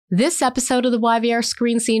This episode of the YVR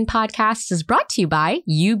Screen Scene podcast is brought to you by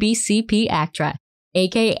UBCP ACTRA,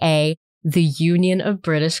 aka the Union of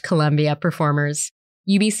British Columbia Performers.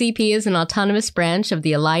 UBCP is an autonomous branch of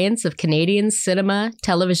the Alliance of Canadian Cinema,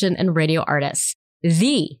 Television, and Radio Artists,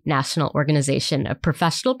 the national organization of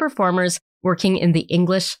professional performers working in the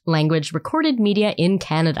English language recorded media in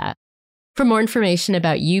Canada. For more information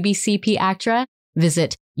about UBCP ACTRA,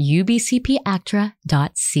 visit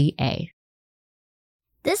ubcpactra.ca.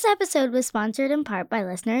 This episode was sponsored in part by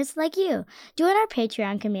listeners like you. Join our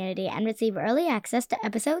Patreon community and receive early access to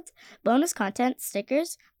episodes, bonus content,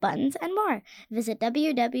 stickers, buttons, and more. Visit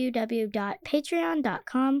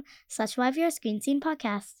www.patreon.com/YVR Screen Scene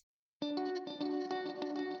Podcast.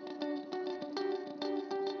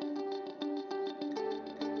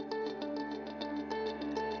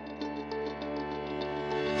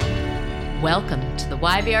 Welcome to the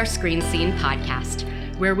YVR Screen Scene podcast,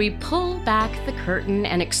 where we pull back the curtain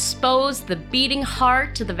and expose the beating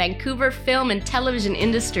heart of the Vancouver film and television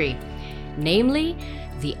industry, namely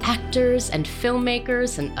the actors and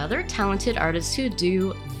filmmakers and other talented artists who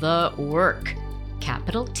do the work.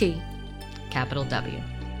 Capital T, capital W.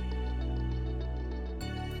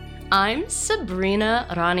 I'm Sabrina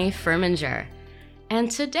Rani Furminger,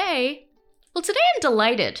 and today I'm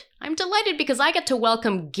delighted. I'm delighted because I get to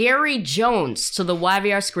welcome Gary Jones to the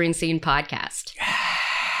YVR Screen Scene podcast.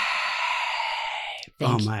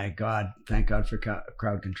 Oh my God. Thank God for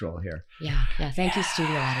crowd control here. Yeah. Thank you,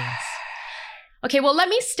 studio audience. Okay, well, let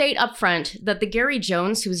me state up front that the Gary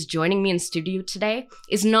Jones who is joining me in studio today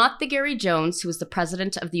is not the Gary Jones who is the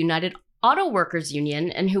president of the United Auto Workers Union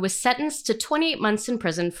and who was sentenced to 28 months in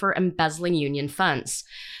prison for embezzling union funds.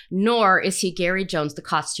 Nor is he Gary Jones, the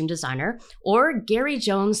costume designer, or Gary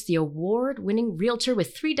Jones, the award-winning realtor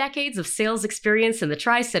with 3 decades of sales experience in the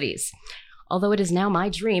Tri-Cities. Although it is now my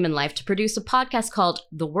dream in life to produce a podcast called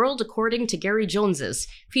The World According to Gary Joneses,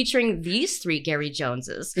 featuring these 3 Gary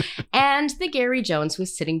Joneses, and the Gary Jones who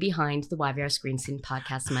is sitting behind the YVR Screen Scene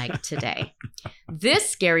podcast mic today.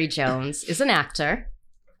 This Gary Jones is an actor,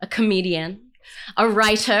 a comedian, a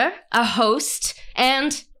writer, a host,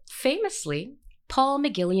 and, famously, Paul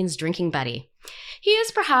McGillian's drinking buddy. He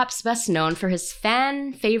is perhaps best known for his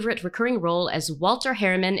fan-favorite recurring role as Walter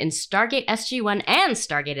Harriman in Stargate SG-1 and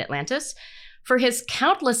Stargate Atlantis, for his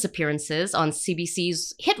countless appearances on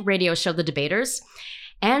CBC's hit radio show The Debaters,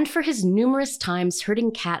 and for his numerous times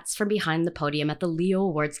herding cats from behind the podium at the Leo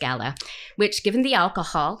Awards Gala, which, given the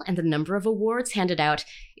alcohol and the number of awards handed out,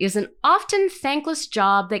 is an often thankless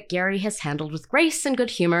job that Gary has handled with grace and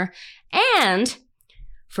good humor, and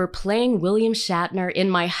for playing William Shatner in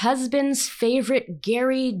my husband's favorite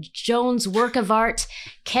Gary Jones work of art,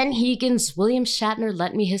 Ken Hegan's William Shatner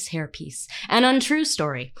Lent Me His Hairpiece, an untrue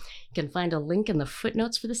story. You can find a link in the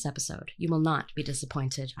footnotes for this episode. You will not be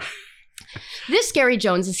disappointed. This Gary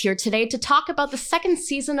Jones is here today to talk about the 2nd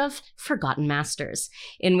season of Forgotten Masters,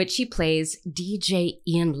 in which he plays DJ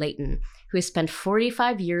Ian Layton, who has spent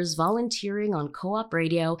 45 years volunteering on co-op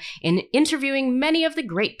radio and interviewing many of the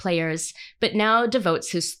great players, but now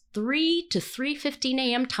devotes his 3 to 3:15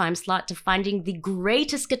 a.m. time slot to finding the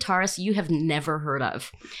greatest guitarists you have never heard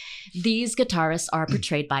of. These guitarists are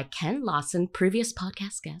portrayed by Ken Lawson, previous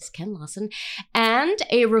podcast guest Ken Lawson, and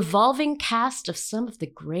a revolving cast of some of the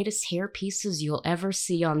greatest hair pieces you'll ever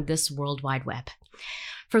see on this World Wide Web.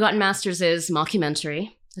 Forgotten Masters is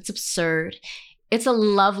mockumentary. It's absurd. It's a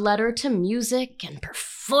love letter to music and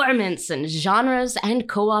performance and genres and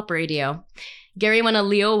co-op radio. Gary won a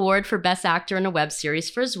Leo Award for Best Actor in a Web Series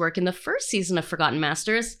for his work in the 1st season of Forgotten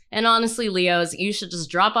Masters. And honestly, Leos, you should just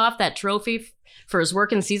drop off that trophy for his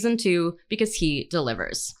work in season 2 because he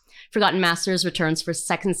delivers. Forgotten Masters returns for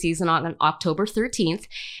 2nd season on October 13th.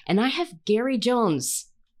 And I have Gary Jones,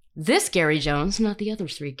 this Gary Jones, not the other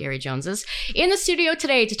 3 Gary Joneses, in the studio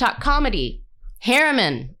today to talk comedy,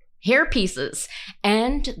 Harriman, hair pieces,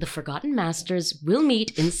 and the Forgotten Masters will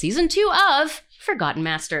meet in season 2 of Forgotten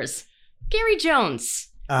Masters. Gary Jones,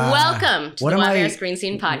 welcome to the YVR Screen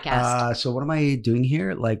Scene podcast. So what am I doing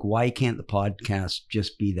here? Like, why can't the podcast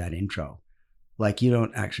just be that intro? Like, you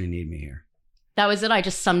don't actually need me here. That was it? I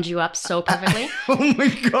just summed you up so perfectly? Oh my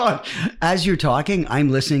God. As you're talking,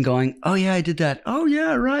 I'm listening going, oh yeah, I did that. Oh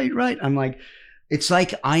yeah, right. I'm like, it's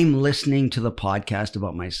like I'm listening to the podcast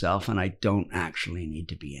about myself and I don't actually need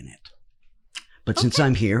to be in it. But since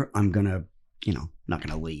I'm here, I'm going to, not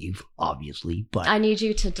going to leave, obviously, but I need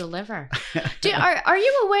you to deliver. Are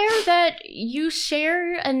you aware that you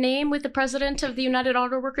share a name with the president of the United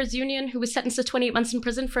Auto Workers Union who was sentenced to 28 months in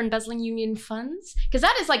prison for embezzling union funds? Because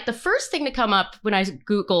that is like the first thing to come up when I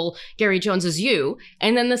Google Gary Jones is you.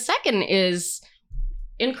 And then the second is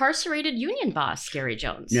incarcerated union boss, Gary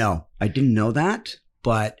Jones. No, I didn't know that,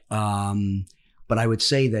 but I would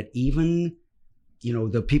say that even,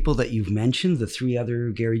 the people that you've mentioned, the three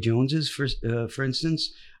other Gary Joneses, for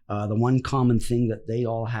instance, the one common thing that they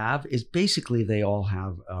all have is basically they all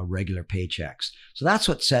have regular paychecks. So that's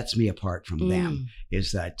what sets me apart from them,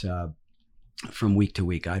 is that from week to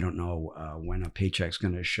week, I don't know when a paycheck's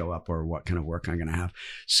going to show up or what kind of work I'm going to have.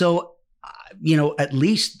 So, at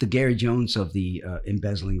least the Gary Jones of the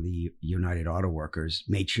embezzling the United Auto Workers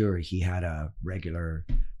made sure he had a regular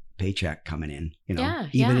paycheck coming in,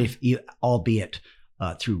 even if, albeit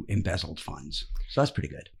through embezzled funds. So that's pretty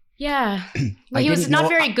good. Yeah. Well, he was not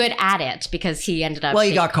very good at it because he ended up. Well,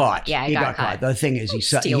 he got caught. Yeah, he got caught. The thing is, he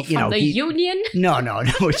steal from the union. No.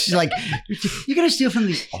 It's like, you're going to steal from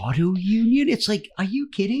the auto union? It's like, are you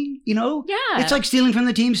kidding? Yeah. It's like stealing from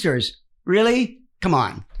the Teamsters. Really? Come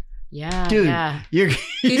on. Yeah. Dude, yeah.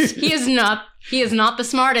 He is not the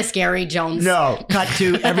smartest Gary Jones. No. Cut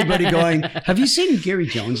to everybody going, have you seen Gary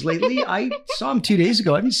Jones lately? I saw him 2 days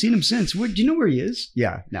ago. I haven't seen him since. Do you know where he is?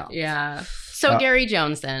 Yeah. No. Yeah. So Gary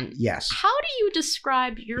Jones then. Yes. How do you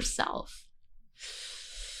describe yourself?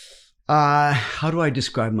 How do I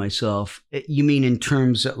describe myself? You mean in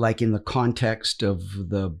terms of, like, in the context of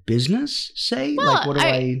the business, say? Well, like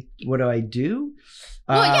what do I do?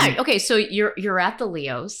 Well, yeah. Okay. So you're at the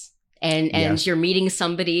Leos and Yes. you're meeting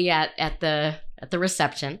somebody at the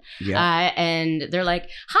reception. Yeah. And they're like,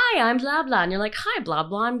 "Hi, I'm blah blah," and you're like, "Hi, blah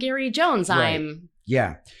blah. I'm Gary Jones. Right.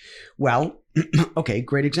 Yeah. Well, okay,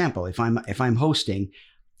 great example. If I'm hosting,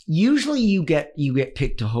 usually you get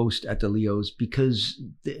picked to host at the Leos because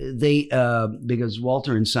because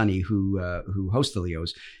Walter and Sonny who host the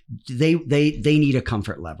Leos, they need a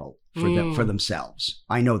comfort level for themselves.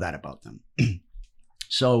 I know that about them.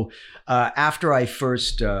 So after I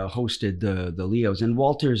first hosted the Leos, and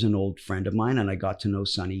Walter's an old friend of mine, and I got to know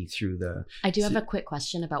Sonny through the. I do have a quick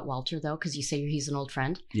question about Walter though, because you say he's an old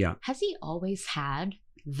friend. Yeah. Has he always had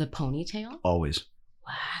the ponytail? Always.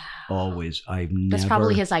 Wow. Always. That's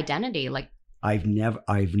probably his identity. Like, I've never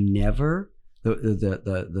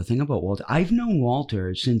the thing about Walter, I've known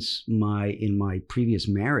Walter since in my previous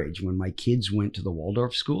marriage, when my kids went to the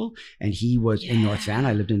Waldorf school, and he was in North Van.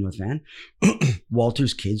 I lived in North Van.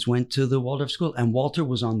 Walter's kids went to the Waldorf school, and Walter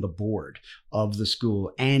was on the board of the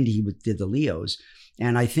school, and he did the Leos.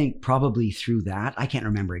 And I think probably through that, I can't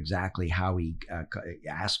remember exactly how he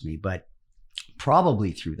asked me, but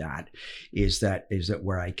probably through that is that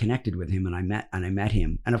where I connected with him, and I met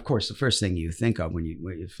him. And of course, the first thing you think of when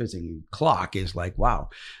the first thing you clock is like, wow,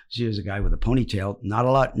 here's a guy with a ponytail.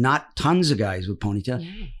 Not tons of guys with ponytail.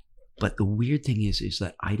 yeah. But the weird thing is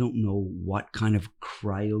that I don't know what kind of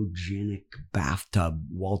cryogenic bathtub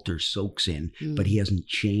Walter soaks in, but he hasn't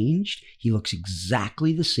changed. He looks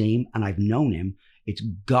exactly the same, and I've known him. It's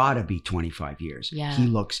gotta be 25 years. Yeah. He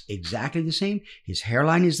looks exactly the same. His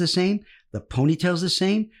hairline is the same. The ponytail's the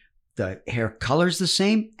same. The hair color's the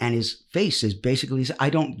same. And his face is basically, I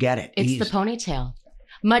don't get it. It's the ponytail.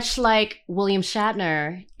 Much like William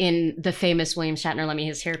Shatner in the famous William Shatner, Let Me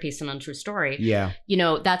His Hairpiece, an Untrue Story. Yeah.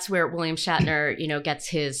 That's where William Shatner, gets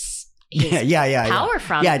his power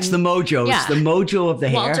from. Yeah, it's the mojo. Yeah. It's the mojo of the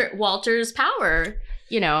hair. Walter's power,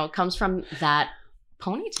 comes from that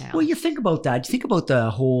ponytail. Well, you think about that. You think about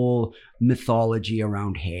the whole mythology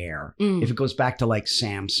around hair. If it goes back to like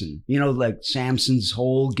Samson, like Samson's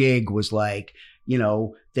whole gig was like,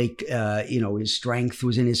 his strength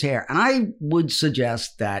was in his hair. And I would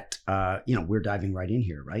suggest that, we're diving right in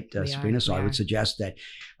here, right, Sabrina? So I would suggest that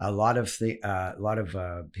a lot of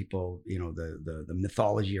people, the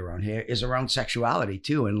mythology around hair is around sexuality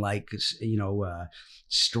too. And like,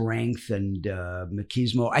 strength and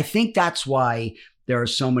machismo. I think that's why there are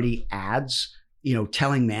so many ads,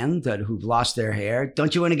 telling men who've lost their hair,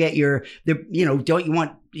 don't you want to get you don't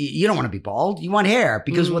want to be bald, you want hair,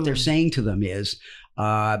 because what they're saying to them is,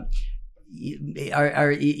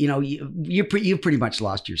 you've pretty much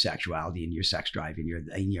lost your sexuality and your sex drive and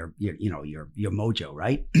your mojo,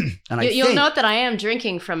 right? And you'll note that I am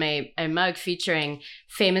drinking from a mug featuring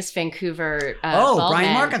famous Vancouver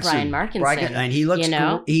Brian Markinson. And he looks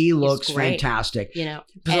he looks fantastic. And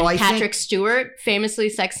so Patrick Stewart, famously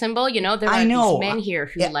sex symbol. There are these men here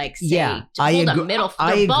who to hold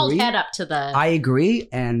the bald head up to the. I agree,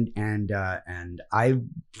 and I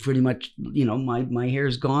pretty much my hair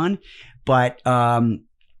is gone. But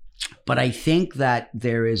I think that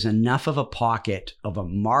there is enough of a pocket of a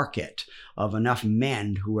market of enough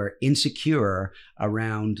men who are insecure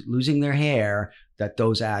around losing their hair that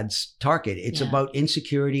those ads target. It's about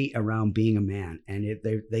insecurity around being a man. And if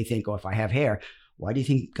they think, if I have hair, why do you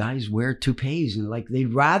think guys wear toupees? And like,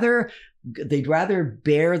 they'd rather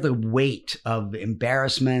bear the weight of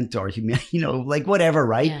embarrassment or like whatever,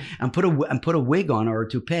 right? Yeah. And put a wig on or a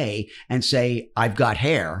toupee and say, I've got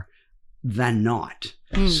hair, than not.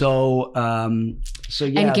 So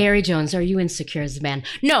yeah. And Gary Jones, are you insecure as a man?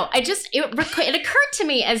 No, it occurred to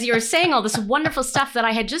me as you were saying all this wonderful stuff that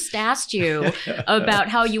I had just asked you about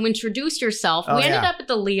how you introduce yourself. We ended up at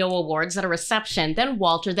the Leo Awards at a reception, then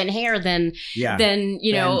Walter, then hair, then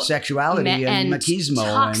and sexuality and machismo,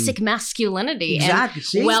 toxic masculinity.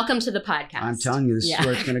 Exactly. And welcome to the podcast. I'm telling you, this is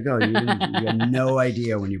where it's going to go. You had no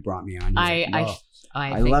idea when you brought me on.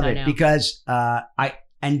 I love it because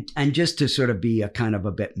And just to sort of be a kind of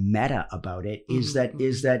a bit meta about it is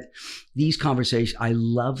that these conversations, I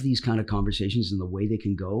love these kind of conversations and the way they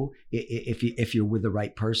can go if you're with the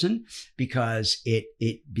right person, because it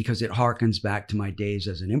harkens back to my days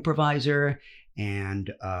as an improviser.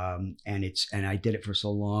 And I did it for so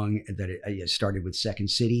long that I started with Second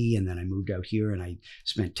City, and then I moved out here and I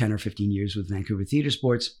spent 10 or 15 years with Vancouver Theatre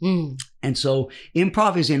Sports. And so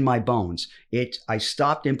improv is in my bones. I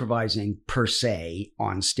stopped improvising per se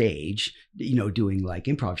on stage, doing like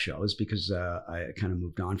improv shows, because I kind of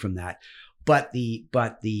moved on from that. But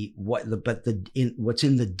what's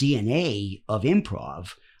in the DNA of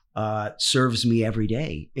improv serves me every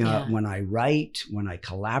day. When I write, when I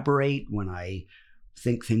collaborate, when I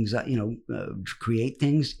think things, create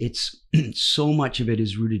things, it's so much of it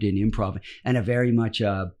is rooted in improv and a very much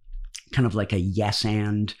kind of like a yes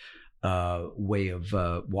and way of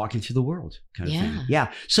walking through the world kind of thing.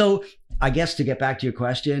 Yeah. So I guess to get back to your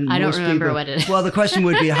question, I don't remember what it is. Well, the question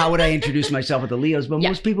would be, how would I introduce myself with the Leos? But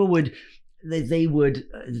most people would. They would,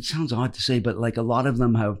 it sounds odd to say, but like a lot of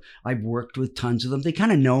them I've worked with tons of them. They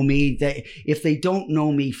kind of know me. If they don't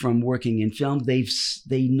know me from working in film, they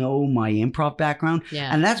know my improv background.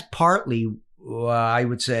 Yeah. And that's partly, I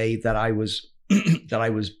would say that I was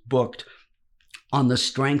booked on the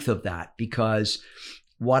strength of that, because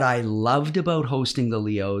what I loved about hosting the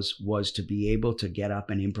Leos was to be able to get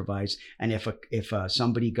up and improvise. And if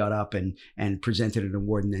somebody got up and presented an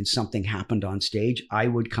award and then something happened on stage, I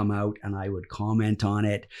would come out and I would comment on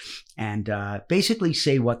it and basically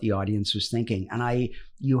say what the audience was thinking. And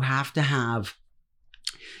you have to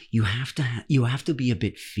be a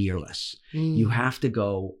bit fearless. You have to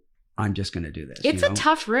go, I'm just going to do this. It's a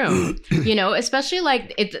tough room, especially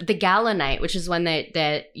like the gala night, which is one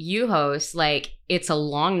that you host. Like, it's a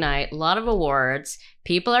long night, a lot of awards.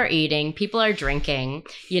 People are eating, people are drinking.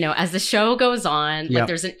 As the show goes on, like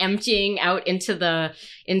there's an emptying out into the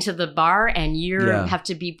bar, and have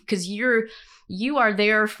to be, because you are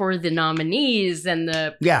there for the nominees and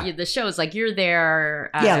the shows. Like, you're there.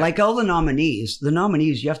 Like all the nominees,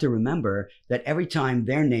 you have to remember that every time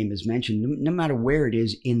their name is mentioned, no matter where it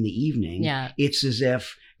is in the evening, it's as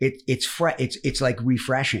if it's like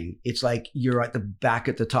refreshing. It's like you're at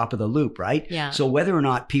the top of the loop, right? Yeah. So whether or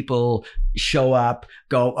not people show up,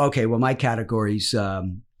 go, okay, well, my category's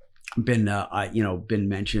been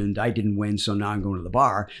mentioned. I didn't win, so now I'm going to the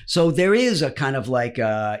bar. So there is a kind of like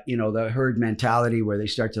the herd mentality where they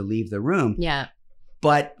start to leave the room. Yeah.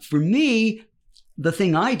 But for me, the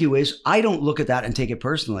thing I do is I don't look at that and take it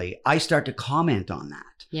personally. I start to comment on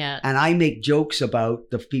that. Yeah. And I make jokes about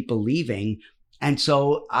the people leaving. And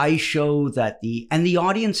so I show that the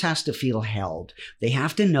audience has to feel held. They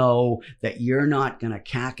have to know that you're not going to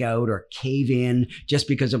cack out or cave in just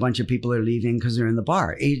because a bunch of people are leaving because they're in the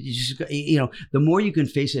bar. The more you can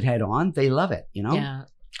face it head on, they love it, Yeah.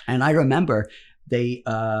 And I remember you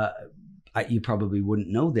probably wouldn't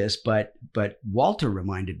know this, but Walter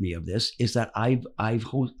reminded me of this, is that I've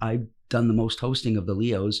done the most hosting of the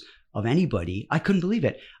Leos of anybody. I couldn't believe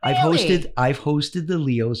it. Really? I've hosted the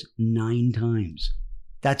Leos 9 times.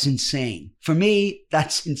 That's insane. For me,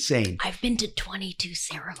 that's insane. I've been to 22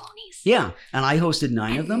 ceremonies. Yeah. And I hosted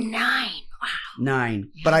 9 of them. 9. Wow.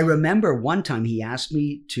 9. But I remember one time he asked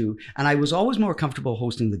me to, and I was always more comfortable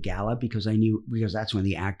hosting the gala because that's when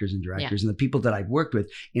the actors and directors and the people that I've worked with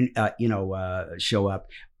show up.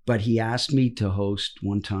 But he asked me to host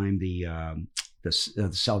one time the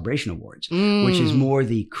Celebration Awards, which is more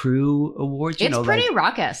the crew awards. It's pretty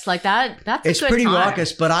raucous, like that. That's it's a good pretty time.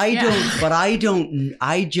 Raucous, but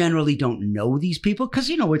I generally don't know these people because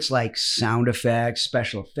it's like sound effects,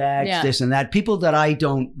 special effects, this and that. People that I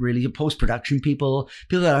don't really, post-production people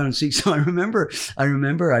that I don't see. So I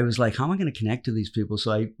remember I was like, how am I going to connect to these people?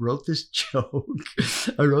 So I wrote this joke.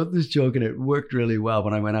 And it worked really well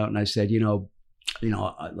when I went out and I said,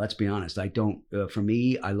 let's be honest. I don't. For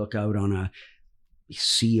me, I look out on a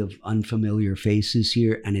sea of unfamiliar faces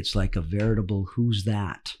here, and it's like a veritable "who's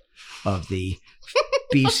that" of the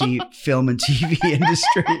BC film and TV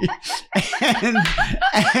industry.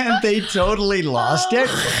 And they totally lost it.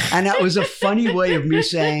 And that was a funny way of me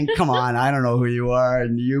saying, come on, I don't know who you are.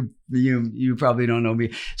 And you probably don't know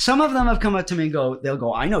me. Some of them have come up to me and they'll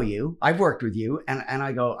go, I know you. I've worked with you. And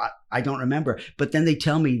I go, I don't remember. But then they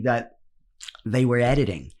tell me that they were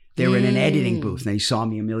editing. They were in an editing booth and they saw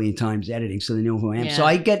me a million times editing, so they know who I am. Yeah. So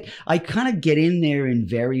I kind of get in there in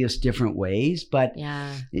various different ways, but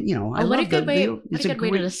you know, I love a good way to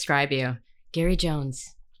describe you. Gary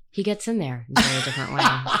Jones. He gets in there in a very different way.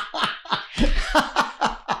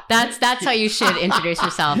 That's how you should introduce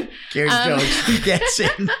yourself. Gary Jones, he gets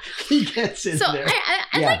in. He gets in so there.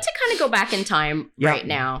 I'd like to kind of go back in time right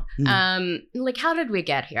now. Like, how did we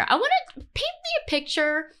get here? I want to paint me a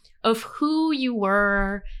picture of who you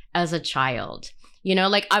were as a child. You know,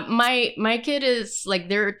 like my kid is like,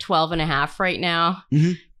 they're 12 and a half right now.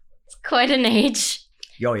 Mm-hmm. It's quite an age.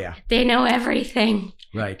 Oh yeah. They know everything.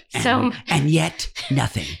 Right. And yet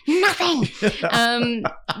nothing. Nothing.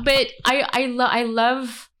 But I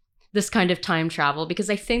love this kind of time travel because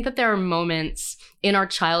I think that there are moments in our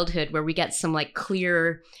childhood where we get some like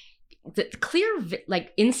clear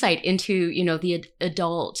like insight into, you know, the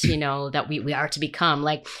adult, you know, that we are to become.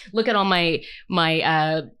 Like, look at all my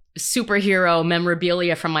superhero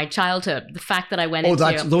memorabilia from my childhood. The fact that I went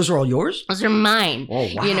into those are all yours? Those are mine. Oh,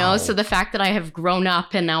 wow. You know, so the fact that I have grown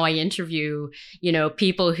up and now I interview, you know,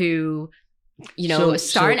 people who, you know,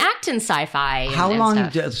 star and act in sci-fi. How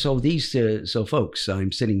long? So folks,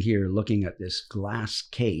 I'm sitting here looking at this glass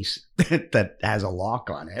case that has a lock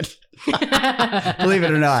on it. Believe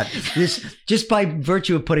it or not, this just by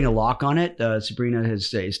virtue of putting a lock on it, Sabrina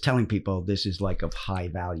is telling people this is like of high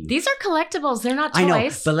value. These are collectibles; they're not toys. I know,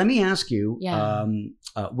 but let me ask you.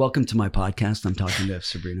 Welcome to my podcast. I'm talking to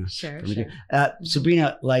Sabrina. Sure.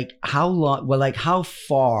 Sabrina, like how long? Well, like how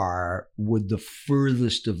far would the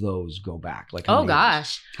furthest of those go back? Like, oh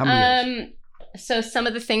gosh, how many years? So some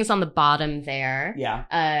of the things on the bottom there.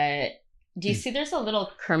 Yeah. Do you see there's a little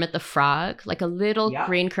Kermit the Frog, like a little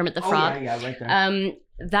green Kermit the Frog? Yeah, right there.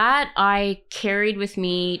 That I carried with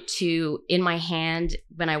me in my hand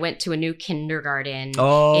when I went to a new kindergarten in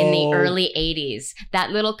the early 80s.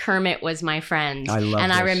 That little Kermit was my friend. I love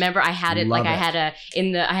And this. I remember I had it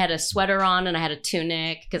I had a sweater on and I had a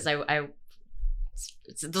tunic because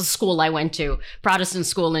it's the school I went to, Protestant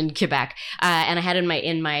school in Quebec. And I had it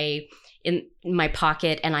in my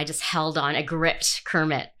pocket and I just held on, I gripped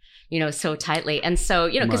Kermit, you know, so tightly. And so,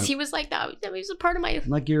 you know, because he was like that, he was a part of my,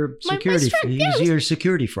 like your security, he's your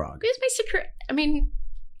security frog. He was my security. I mean,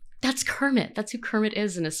 that's Kermit. That's who Kermit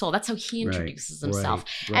is in his soul. That's how he introduces himself.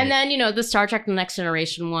 Right. And then, you know, the Star Trek The Next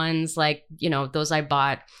Generation ones, like, you know, those I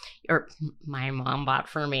bought, or my mom bought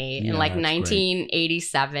for me in like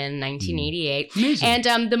 1987, 1988. Amazing.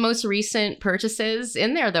 And the most recent purchases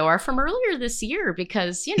in there, though, are from earlier this year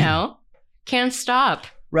because, you know, can't stop.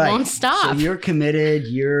 Right. Won't stop. So you're committed.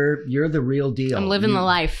 You're the real deal. I'm living the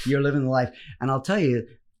life. You're living the life. And I'll tell you,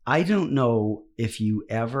 I don't know if you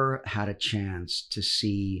ever had a chance to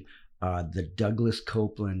see the Douglas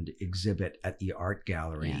Copeland exhibit at the art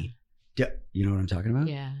gallery. Yeah. You know what I'm talking about?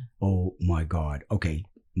 Yeah. Oh my God. Okay.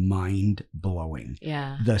 Mind blowing.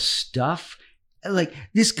 Yeah. The stuff. Like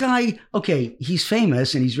this guy, okay, he's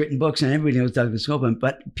famous and he's written books and everybody knows Douglas Copeland,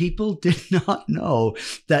 but people did not know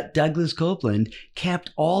that Douglas Copeland kept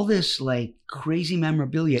all this like crazy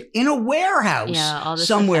memorabilia in a warehouse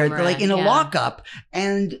somewhere, like in a lockup.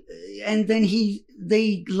 And then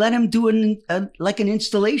they let him do like an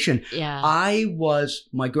installation. Yeah.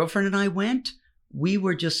 My girlfriend and I went. We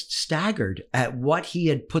were just staggered at what he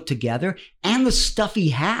had put together and the stuff he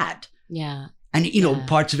had. Yeah. And, you know,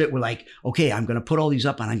 parts of it were like, okay, I'm going to put all these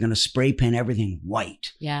up and I'm going to spray paint everything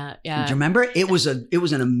white. Yeah. Yeah. Do you remember? It was an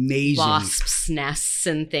amazing. Wasps' nests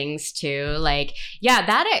and things too. Like, yeah,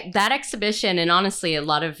 that exhibition, and honestly, a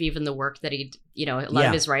lot of even the work that he, you know, a lot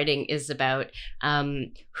of his writing is about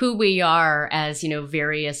who we are as, you know,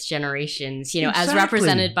 various generations, you know, as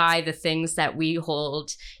represented by the things that we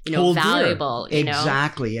hold, you know, valuable. You know?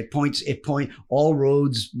 Exactly. All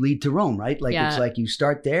roads lead to Rome, right? Like it's like you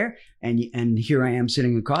start there and here I am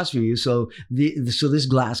sitting across from you. So this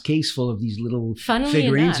glass case full of these little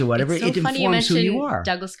figurines or whatever, it informs who you are.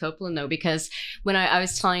 Douglas Copeland though, because when I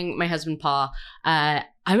was telling my husband Paul, I'm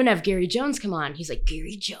going to have Gary Jones come on. He's like,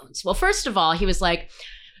 Gary Jones. Well, first of all, he was like,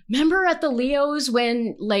 remember at the Leos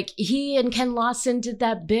when like he and Ken Lawson did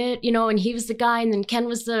that bit, you know, and he was the guy and then Ken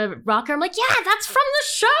was the rocker. I'm like, yeah, that's from the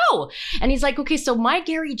show. And he's like, okay, so my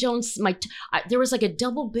Gary Jones, there was like a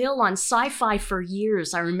double bill on Sci-Fi for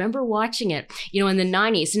years. I remember watching it, you know, in the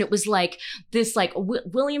 90s. And it was like this like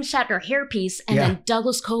William Shatner hairpiece and then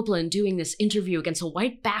Douglas Copeland doing this interview against a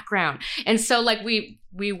white background. And so like we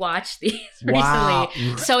watched these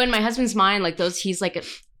recently. So in my husband's mind, like he's like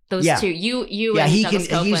those two, you and Douglas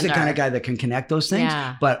Copeland he's the kind of guy that can connect those things.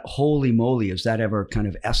 Yeah. But holy moly, is that ever kind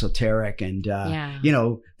of esoteric? And you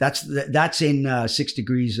know, that's in 6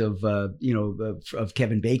 Degrees of of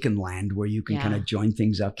Kevin Bacon land, where you can kind of join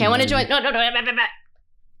things up. Okay, I want to join. No.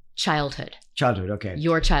 Childhood. Okay.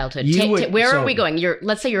 Your childhood. Where are we going?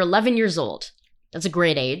 Let's say you're 11 years old. That's a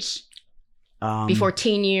great age. Before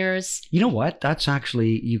teen years. You know what? That's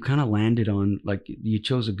actually, you kind of landed on, like, you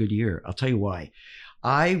chose a good year. I'll tell you why.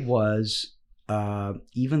 I was,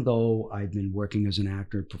 even though I've been working as an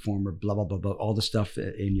actor, performer, blah, blah, blah, blah, all the stuff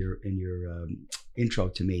in your intro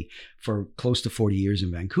to me for close to 40 years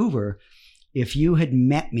in Vancouver, if you had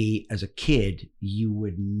met me as a kid, you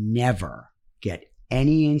would never get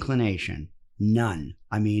any inclination. None.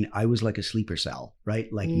 I mean, I was like a sleeper cell, right?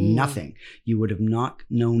 Like nothing. You would have not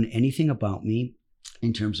known anything about me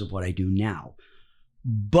in terms of what I do now.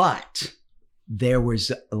 But there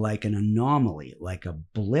was like an anomaly, like a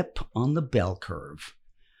blip on the bell curve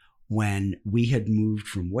when we had moved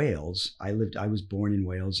from Wales. I was born in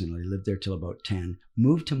Wales and I lived there till about 10,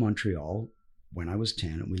 moved to Montreal when I was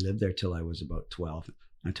 10, and we lived there till I was about 12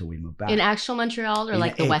 until we moved back. In actual Montreal or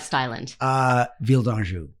like the West Island? Ville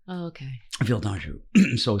d'Anjou. Oh, okay. Ville d'Anjou,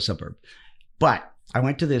 so a suburb. But I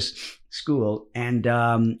went to this school and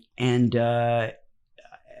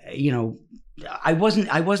you know, I wasn't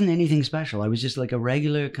anything special. I was just like a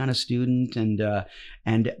regular kind of student,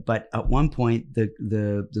 but at one point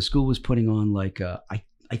the school was putting on like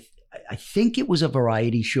I think it was a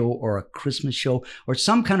variety show or a Christmas show or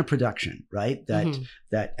some kind of production, right?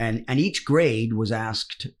 And each grade was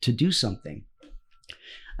asked to do something.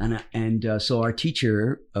 And so our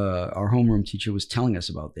teacher, our homeroom teacher, was telling us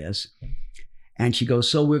about this. And she goes,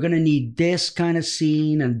 so we're going to need this kind of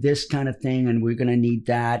scene and this kind of thing, and we're going to need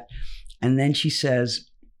that. And then she says,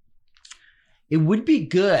 it would be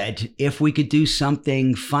good if we could do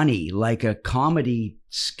something funny, like a comedy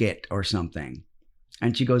skit or something.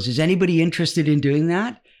 And she goes, is anybody interested in doing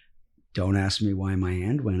that? Don't ask me why my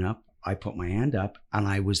hand went up. I put my hand up, and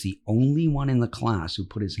I was the only one in the class who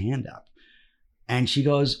put his hand up. And she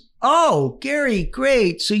goes, oh, Gary,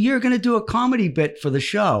 great. So you're going to do a comedy bit for the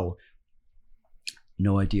show.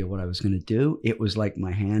 No idea what I was going to do. It was like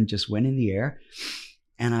my hand just went in the air.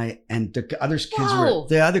 And the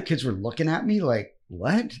other kids were looking at me like,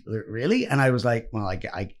 what? Really? And I was like, well,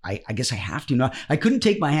 I guess I have to. No, I couldn't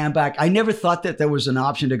take my hand back. I never thought that there was an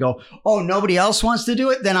option to go, oh, nobody else wants to do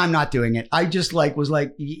it? Then I'm not doing it. I just was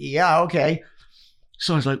like, yeah, okay.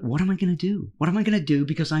 So I was like, what am I going to do? What am I going to do?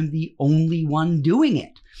 Because I'm the only one doing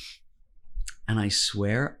it. And I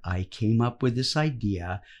swear I came up with this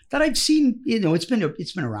idea that I'd seen, you know, it's been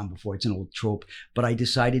around before. It's an old trope, but I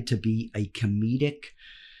decided to be a comedic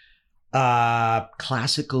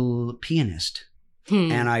classical pianist.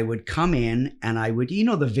 And I would come in and I would, you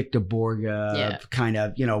know, the Victor Borge kind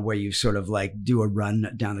of, you know, where you sort of like do a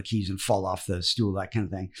run down the keys and fall off the stool, that kind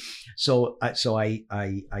of thing. So I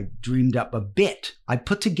dreamed up a bit. I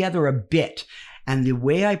put together a bit. And the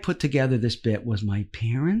way I put together this bit was my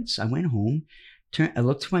parents. I went home, I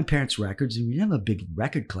looked through my parents' records, and we didn't have a big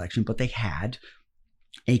record collection, but they had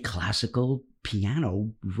a classical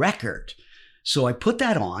piano record. So I put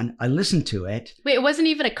that on. I listened to it. Wait, it wasn't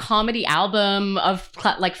even a comedy album of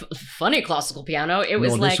like funny classical piano. It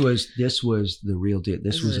was this was the real deal.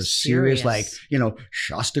 This was a serious, like, you know,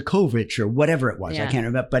 Shostakovich or whatever it was. Yeah. I can't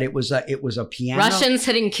remember, but it was a piano. Russians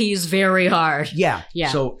hitting keys very hard. Yeah.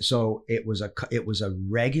 So it was a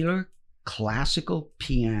regular classical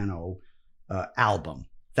piano album.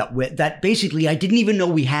 That basically I didn't even know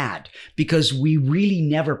we had, because we really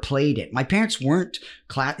never played it. My parents weren't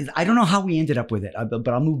I don't know how we ended up with it, but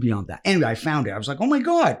I'll move beyond that. Anyway, I found it. I was like, oh my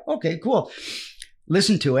God, okay, cool.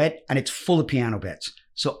 Listen to it, and it's full of piano bits.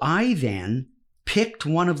 So I then picked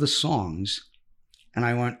one of the songs, and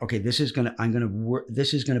I went, okay, this is gonna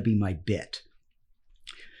be my bit.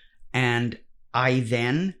 And I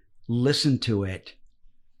then listened to it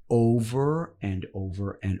over and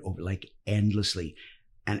over and over, like endlessly.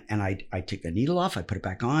 And I take the needle off, I put it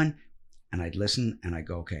back on, and I'd listen, and I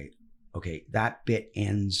go, okay, that bit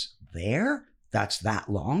ends there. That's that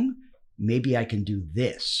long. maybe I can do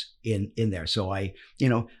this in there. So I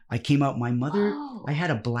came out, my mother, I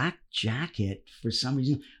had a black jacket for some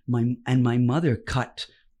reason. My mother cut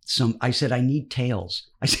I said, I need tails.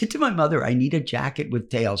 I said to my mother, I need a jacket with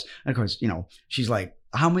tails. And of course, she's like,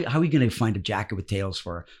 how are we going to find a jacket with tails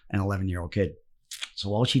for an 11-year-old kid? So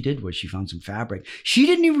all she did was she found some fabric. She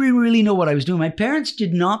didn't even really know what I was doing. My parents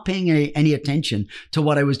did not pay any attention to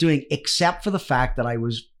what I was doing, except for the fact that I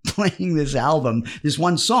was playing this album, this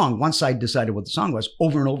one song. Once I decided what the song was,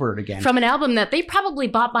 over and over it again. From an album that they probably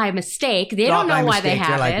bought by mistake. They don't know why they have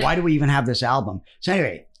it. They're like, why do we even have this album? So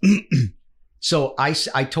anyway, so I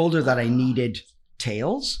told her that I needed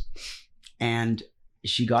tails, and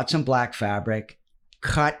she got some black fabric,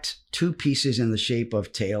 cut 2 pieces in the shape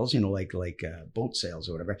of tails, like boat sails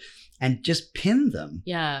or whatever, and just pinned them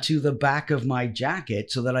to the back of my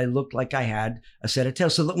jacket so that I looked like I had a set of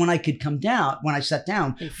tails. So that when I sat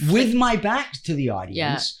down with my back to the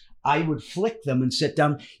audience, I would flick them and sit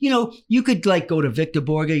down. You could go to Victor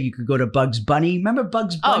Borge, you could go to Bugs Bunny. Remember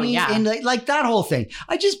Bugs Bunny? Oh, yeah. And like that whole thing.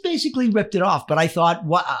 I just basically ripped it off, but I thought,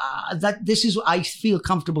 I feel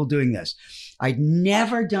comfortable doing this. I'd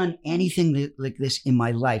never done anything like this in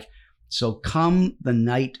my life. So come the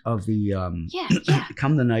night of the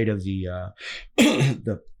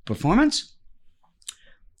the performance,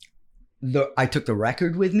 I took the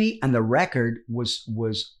record with me, and the record was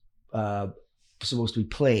supposed to be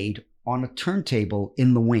played on a turntable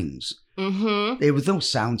in the wings. Mm-hmm. There was no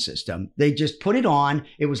sound system. They just put it on.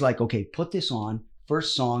 It was like, okay, put this on,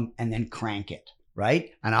 first song, and then crank it.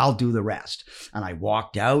 Right? And I'll do the rest. And I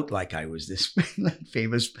walked out like I was this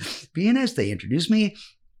famous pianist. They introduced me.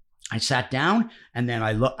 I sat down, and then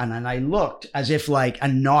I looked as if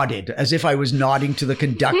nodded, as if I was nodding to the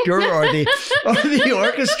conductor or the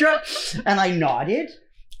orchestra. And I nodded,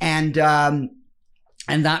 and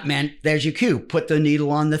that meant there's your cue. Put the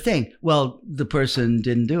needle on the thing. Well, the person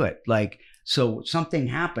didn't do it. So something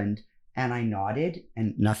happened, and I nodded,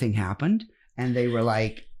 and nothing happened. And they were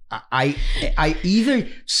like, I either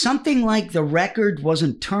something like the record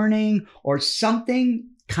wasn't turning or something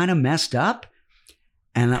kind of messed up.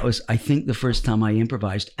 And that was, I think, the first time I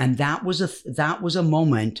improvised. And that was a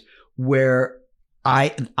moment where I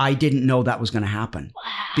didn't know that was going to happen.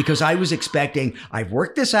 Wow. Because I was expecting, I've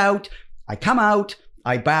worked this out. I come out,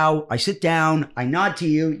 I bow, I sit down, I nod to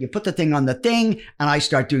you, you put the thing on the thing, and I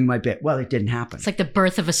start doing my bit. Well, it didn't happen. It's like the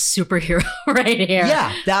birth of a superhero right here.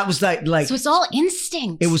 Yeah, that was like so it's all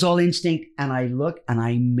instinct. It was all instinct. And I looked, and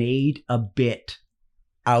I made a bit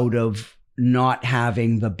out of not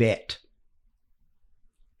having the bit.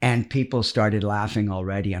 And people started laughing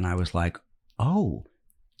already. And I was like, oh,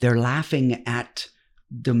 they're laughing at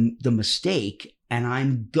the mistake,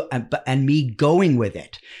 and me going with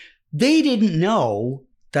it. They didn't know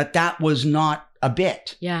that was not a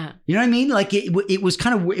bit. Yeah. You know what I mean? Like it was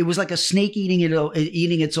it was like a snake eating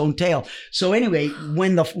its own tail. So anyway,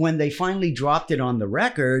 when they finally dropped it on the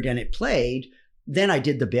record and it played, then I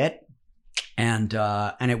did the bit, and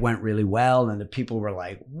it went really well. And the people were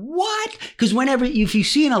like, what? Because if you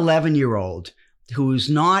see an 11-year-old who's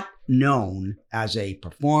not known as a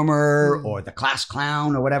performer or the class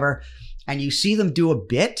clown or whatever, and you see them do a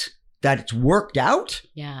bit that it's worked out,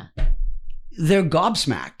 they're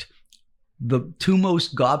gobsmacked. The 2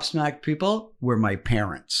 most gobsmacked people were my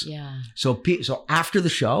parents. Yeah. So after the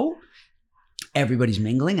show, everybody's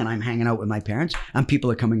mingling, and I'm hanging out with my parents, and people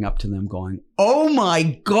are coming up to them going, oh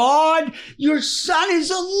my God, your son is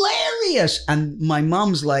hilarious. And my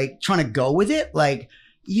mom's like trying to go with it. Like,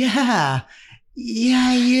 yeah,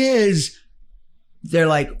 he is. They're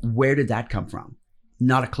like, where did that come from?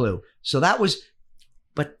 Not a clue. So that was,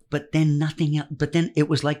 but then nothing else. But then it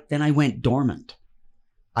was like, then I went dormant.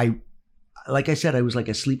 Like I said, I was like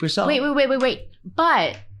a sleeper cell. Wait.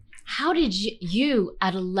 But how did you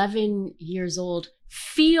at 11 years old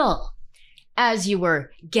feel as you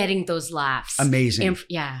were getting those laughs? Amazing.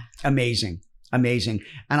 Amazing.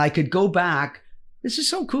 And I could go back. This is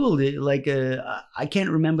so cool. I can't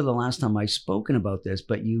remember the last time I've spoken about this,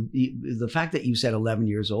 but the fact that you said 11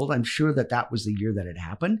 years old, I'm sure that was the year that it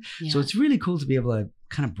happened. Yeah. So it's really cool to be able to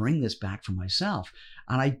kind of bring this back for myself.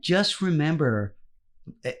 And I just remember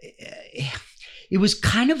it was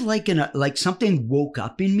kind of like something woke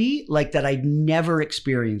up in me, like that I'd never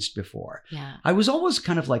experienced before. Yeah. I was always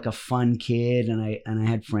kind of like a fun kid, and I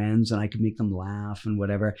had friends, and I could make them laugh and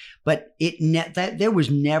whatever. But there was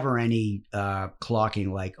never any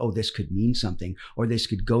clocking like, oh, this could mean something or this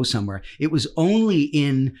could go somewhere. It was only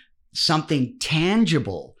in something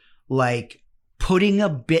tangible, like putting a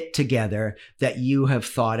bit together that you have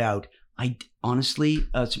thought out. I honestly,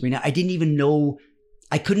 Sabrina, I didn't even know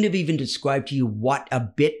I couldn't have even described to you what a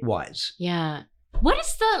bit was. Yeah. What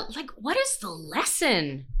is the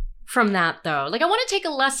lesson from that though? Like I want to take a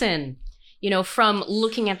lesson, from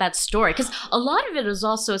looking at that story. Because a lot of it is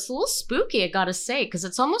also, it's a little spooky, I gotta say, because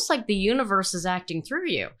it's almost like the universe is acting through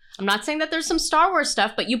you. I'm not saying that there's some Star Wars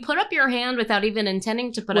stuff, but you put up your hand without even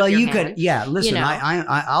intending to put up your hand. Well, you could, yeah, listen,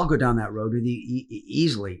 I'll go down that road with you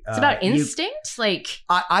easily. It's about instinct?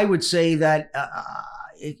 I would say that,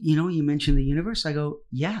 you mentioned the universe. I go,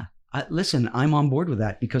 yeah, listen, I'm on board with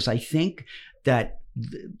that because I think that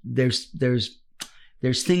there's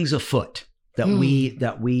things afoot that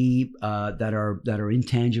that are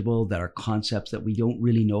intangible, that are concepts that we don't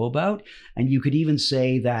really know about. And you could even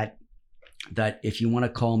say that if you want to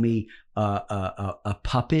call me a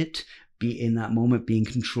puppet, be in that moment being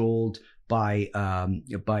controlled by a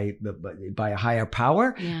higher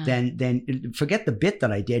power, then forget the bit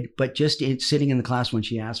that I did, but just sitting in the class when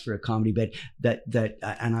she asked for a comedy bit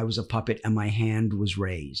and I was a puppet and my hand was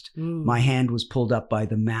raised. My hand was pulled up by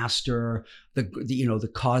the master,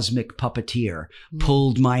 the cosmic puppeteer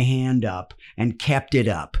pulled my hand up and kept it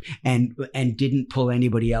up and didn't pull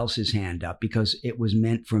anybody else's hand up because it was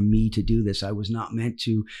meant for me to do this. I was not meant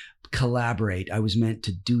to collaborate. I was meant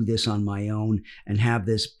to do this on my own and have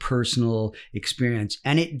this personal experience.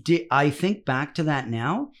 And it did. I think back to that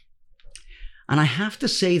now, and I have to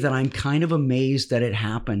say that I'm kind of amazed that it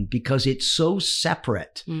happened because it's so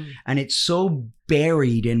separate and it's so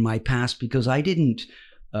buried in my past because I didn't.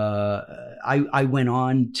 I went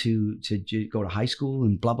on to go to high school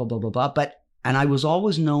and blah blah blah blah blah. And I was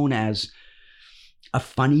always known as a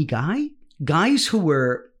funny guy. Guys who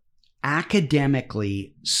were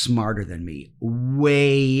academically smarter than me,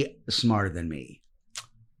 way smarter than me,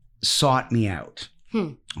 sought me out.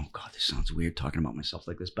 Oh God, this sounds weird talking about myself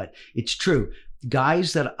like this, but it's true.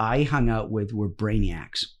 Guys that I hung out with were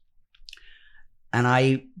brainiacs, and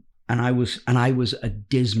I was a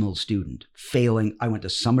dismal student, failing. I went to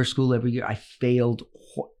summer school every year. I failed.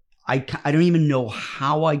 I don't even know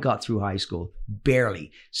how I got through high school.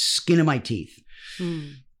 Barely, skin of my teeth.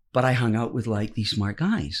 But I hung out with these smart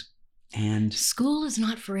guys. And school is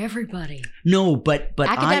not for everybody. No, but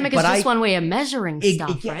academic is just one way of measuring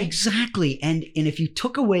stuff, right? Exactly. And if you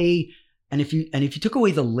took away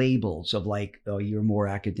the labels of oh, you're more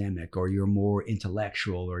academic or you're more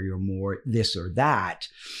intellectual or you're more this or that,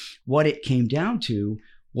 what it came down to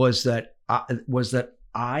was that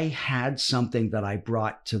I had something that I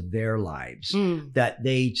brought to their lives that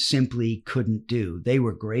they simply couldn't do. They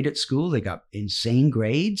were great at school. They got insane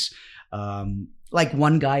grades. Like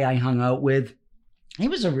one guy I hung out with, he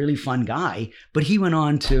was a really fun guy, but he went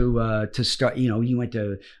on to start, he went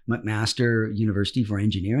to McMaster University for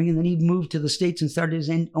engineering, and then he moved to the States and started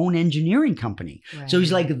his own engineering company. Right. So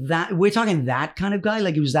he's like that. We're talking that kind of guy.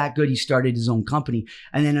 Like he was that good. He started his own company.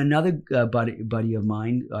 And then another buddy of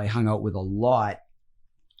mine I hung out with a lot,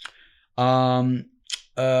 got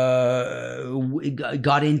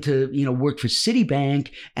into, worked for Citibank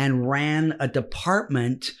and ran a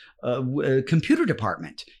department, computer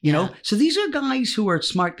department, you know? So these are guys who are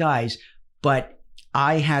smart guys, but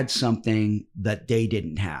I had something that they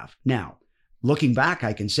didn't have. Now, looking back,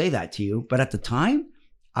 I can say that to you, but at the time,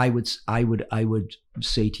 I would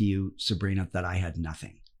say to you, Sabrina, that I had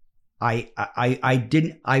nothing. I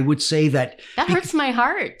didn't. I would say that hurts my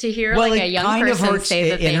heart to hear a young person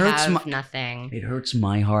say that they have nothing. It hurts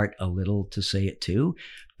my heart a little to say it too,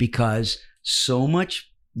 because so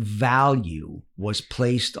much value was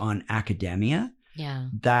placed on academia. Yeah.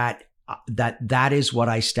 That is what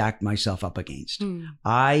I stacked myself up against.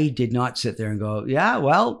 I did not sit there and go, yeah,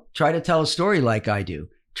 well, try to tell a story like I do.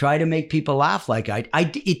 Try to make people laugh like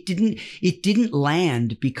it didn't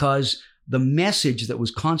land because the message that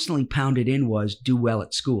was constantly pounded in was do well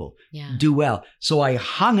at school, do well. So I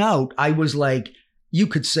hung out. I was like, you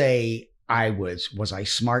could say was I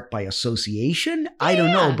smart by association? I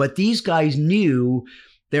don't know. But these guys knew,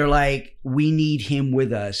 they're like, we need him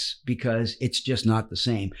with us because it's just not the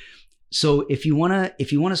same. So if you want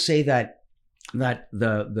to say that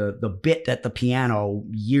the bit at the piano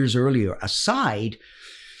years earlier aside,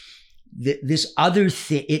 this other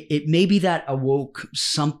thing, it may be that awoke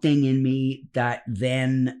something in me that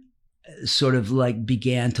then sort of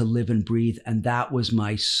began to live and breathe. And that was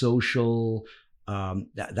my social,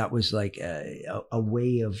 that was like a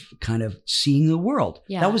way of kind of seeing the world.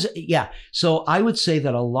 Yeah. That was, So I would say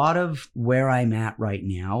that a lot of where I'm at right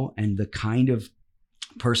now and the kind of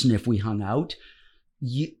person, if we hung out,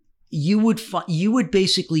 you would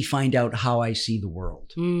basically find out how I see the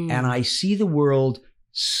world. And I see the world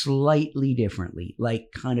slightly differently, like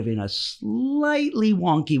kind of in a slightly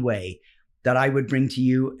wonky way. that I would bring to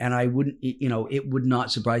you, and I wouldn't, it would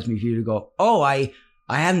not surprise me for you to go, oh, I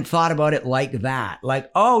hadn't thought about it like that.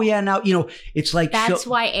 Like, oh yeah, now, it's like that's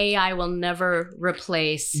why AI will never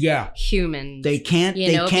replace humans. They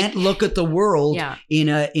can't look at the world in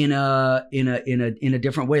a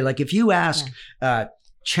different way. Like if you ask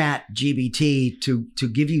Chat GBT to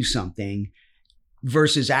give you something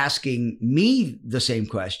versus asking me the same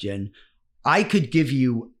question, I could give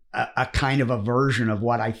you a kind of a version of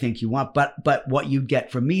what I think you want, but what you'd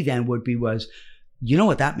get from me then was, you know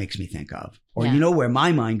what that makes me think of, or you know where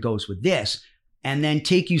my mind goes with this, and then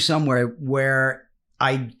take you somewhere where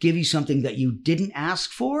I give you something that you didn't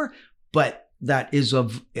ask for, but is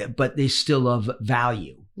still of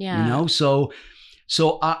value. Yeah. So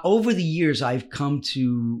over the years, I've come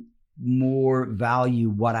to more value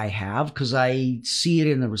what I have because I see it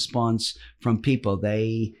in the response from people.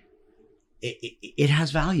 It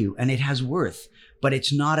has value and it has worth, but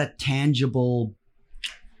it's not a tangible,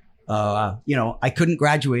 I couldn't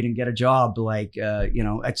graduate and get a job like, at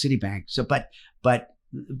Citibank. So, but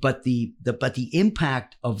the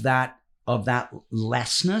impact of that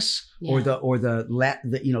lessness or the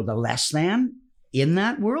less than in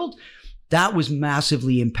that world, that was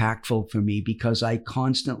massively impactful for me because I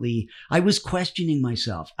was questioning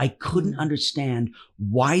myself. I couldn't understand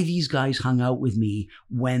why these guys hung out with me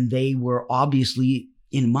when they were obviously,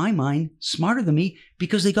 in my mind, smarter than me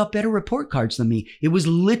because they got better report cards than me. It was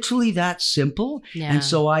literally that simple. Yeah. And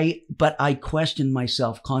so I questioned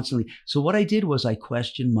myself constantly. So what I did was I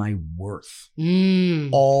questioned my worth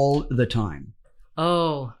all the time.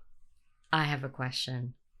 Oh, I have a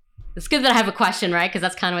question. It's good that I have a question, right? Because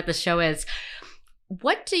that's kind of what the show is.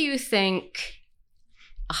 What do you think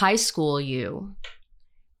high school you,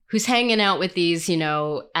 who's hanging out with these,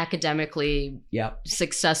 academically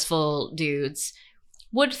successful dudes,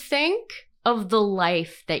 would think of the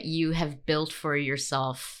life that you have built for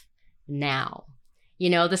yourself now?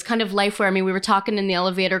 This kind of life where, we were talking in the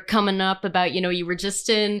elevator coming up about, you were just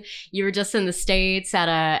in the States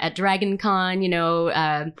at Dragon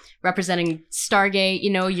Con, representing Stargate,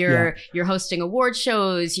 you're hosting award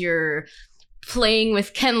shows, you're playing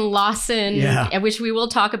with Ken Lawson, which we will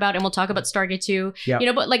talk about, and we'll talk about Stargate too,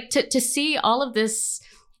 but like to see all of this,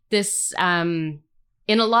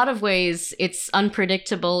 in a lot of ways, it's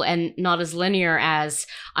unpredictable and not as linear as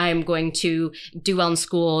I'm going to do well in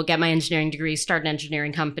school, get my engineering degree, start an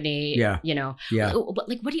engineering company. But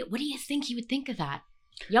like, what do you think he would think of that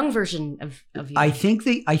young version of you? I think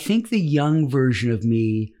the young version of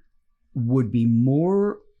me would be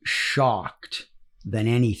more shocked than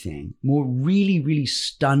anything, more really, really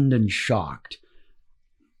stunned and shocked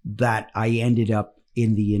that I ended up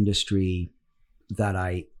in the industry, that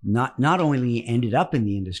I not only ended up in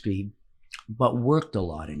the industry, but worked a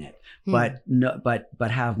lot in it, but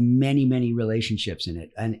have many, many relationships in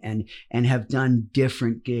it and have done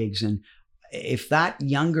different gigs. And if that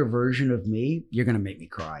younger version of me, you're going to make me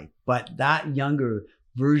cry, but that younger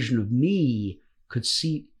version of me could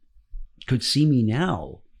see me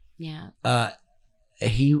now. Yeah.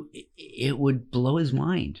 It would blow his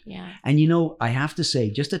mind. Yeah. And I have to say,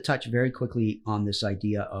 just to touch very quickly on this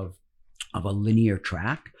idea of a linear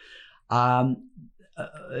track.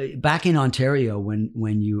 Back in Ontario,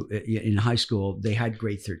 when you in high school, they had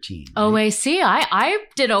grade 13. Right? OAC, I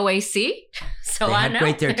did OAC, so I know.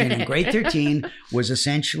 Grade 13, and grade 13 was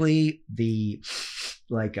essentially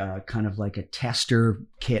kind of like a tester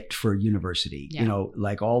kit for university. Yeah.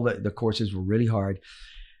 Like all the courses were really hard.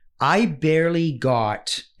 I barely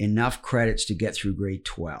got enough credits to get through grade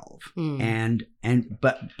 12.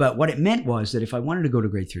 But what it meant was that if I wanted to go to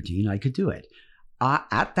grade 13, I could do it.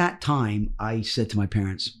 At that time, I said to my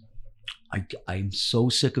parents, I'm so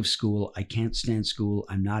sick of school. I can't stand school.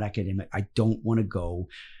 I'm not academic. I don't want to go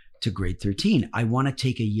to grade 13. I want to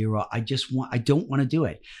take a year off. I don't want to do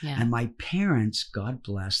it. Yeah. And my parents, God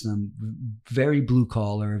bless them, very blue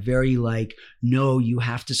collar, very like, no, you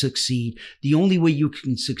have to succeed. The only way you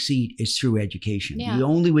can succeed is through education. Yeah. The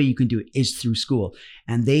only way you can do it is through school.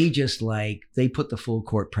 And they they put the full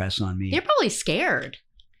court press on me. They're probably scared.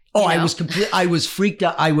 Oh, I was freaked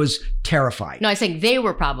out. I was terrified. No, I think they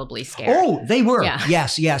were probably scared. Oh, they were. Yeah.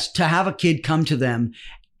 Yes. To have a kid come to them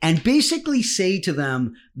and basically say to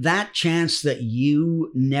them, that chance that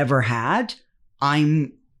you never had,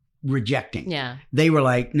 I'm rejecting. Yeah. They were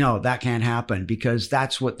like, no, that can't happen, because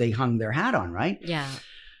that's what they hung their hat on, right? Yeah.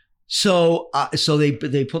 So they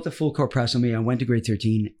put the full court press on me. I went to grade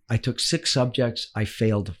 13. I took 6 subjects. I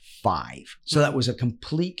failed 5. So that was a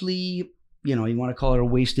completely, you want to call it a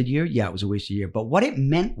wasted year? Yeah, it was a wasted year. But what it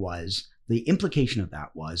meant was, the implication of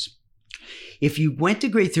that was, If you went to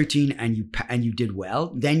grade 13 and you did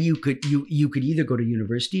well, then you could either go to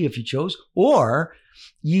university if you chose, or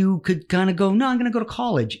you could kind of go, no, I'm going to go to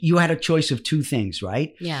college. You had a choice of two things,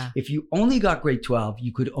 right? Yeah. If you only got grade 12,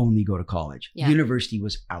 you could only go to college. Yeah. University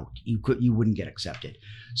was out. You wouldn't get accepted.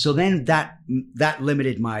 So then that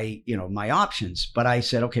limited my options. But I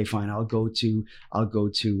said, okay, fine, I'll go to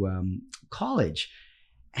college.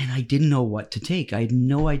 And I didn't know what to take. I had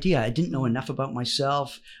no idea. I didn't know enough about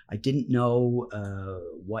myself. I didn't know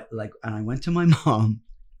and I went to my mom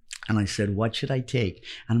and I said, what should I take?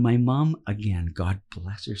 And my mom, again, God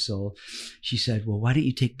bless her soul, she said, well, why don't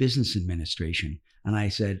you take business administration? And I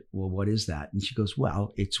said, well, what is that? And she goes,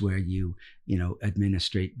 well, it's where you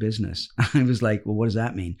administrate business. I was like, well, what does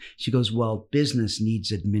that mean? She goes, well, business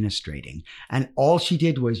needs administrating. And all she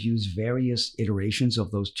did was use various iterations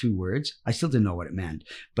of those two words. I still didn't know what it meant,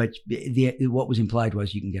 but what was implied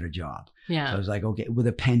was you can get a job. Yeah. So I was like, okay, with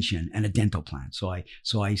a pension and a dental plan. So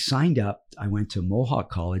I signed up. I went to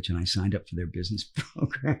Mohawk College and I signed up for their business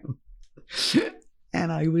program. And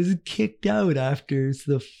I was kicked out after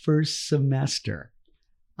the first semester.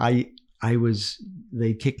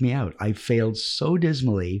 They kicked me out. I failed so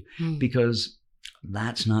dismally because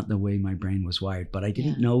that's not the way my brain was wired. But I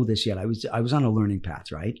didn't know this yet. I was on a learning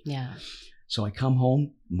path, right? Yeah. So I come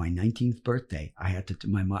home, my 19th birthday. I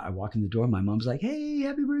walk in the door. My mom's like, hey,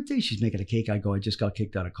 happy birthday. She's making a cake. I go, I just got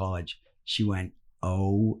kicked out of college. She went,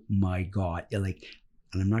 oh my God. And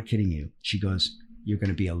I'm not kidding you. She goes, you're going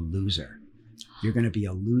to be a loser. You're going to be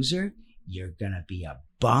a loser. You're going to be a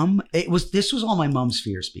bum. This was all my mom's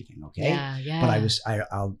fear speaking. Okay. Yeah. But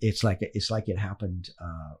it's like it happened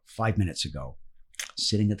 5 minutes ago,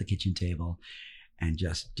 sitting at the kitchen table and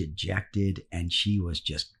just dejected. And she was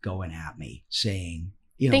just going at me saying,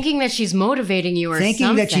 thinking that she's motivating you or thinking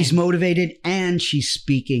something. that she's motivated, and she's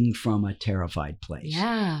speaking from a terrified place.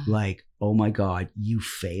 Yeah. Like, oh my God, you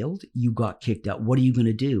failed. You got kicked out. What are you going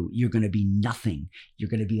to do? You're going to be nothing.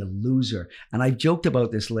 You're going to be a loser. And I joked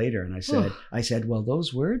about this later. And I said, well,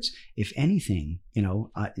 those words, if anything,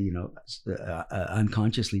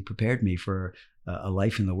 unconsciously prepared me for a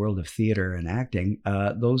life in the world of theater and acting.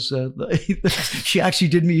 She actually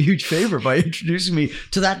did me a huge favor by introducing me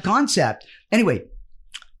to that concept. Anyway,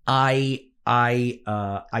 I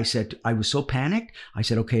said, I was so panicked. I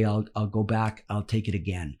said, okay, I'll go back. I'll take it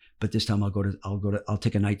again. But this time I'll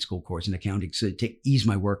take a night school course in accounting to ease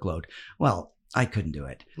my workload. Well, I couldn't do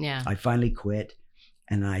it. Yeah. I finally quit.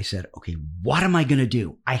 And I said, okay, what am I going to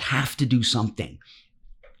do? I have to do something.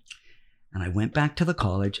 And I went back to the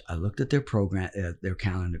college. I looked at their program, their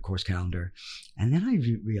calendar, course calendar. And then I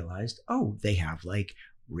realized, they have like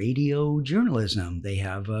radio journalism. They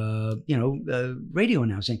have, radio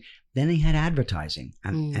announcing. Then they had advertising.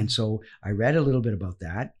 And so I read a little bit about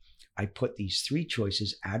that. I put these three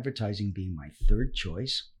choices, advertising being my third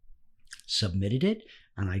choice, submitted it,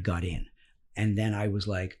 and I got in. And then I was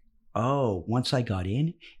like, once I got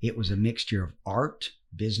in, it was a mixture of art,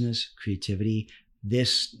 business, creativity.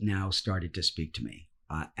 This now started to speak to me.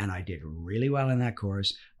 And I did really well in that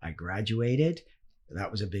course. I graduated. That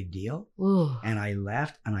was a big deal. Ooh. And I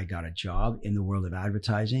left and I got a job in the world of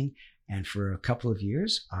advertising. And for a couple of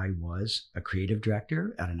years, I was a creative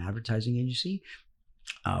director at an advertising agency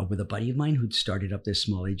with a buddy of mine who'd started up this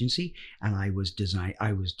small agency. And I was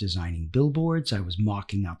designing billboards. I was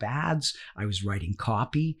mocking up ads. I was writing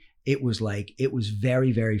copy. It was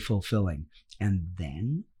very, very fulfilling. And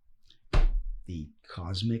then the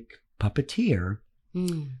cosmic puppeteer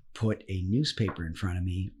put a newspaper in front of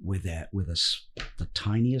me with the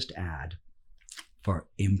tiniest ad for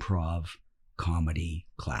improv comedy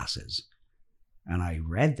classes. And I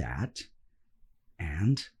read that,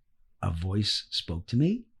 and a voice spoke to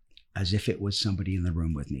me as if it was somebody in the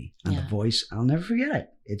room with me. And the voice, I'll never forget it.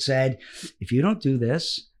 It said, if you don't do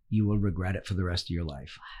this, you will regret it for the rest of your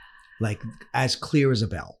life. Like as clear as a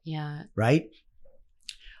bell. Yeah. Right?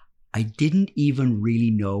 I didn't even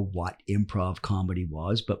really know what improv comedy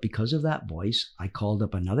was, but because of that voice, I called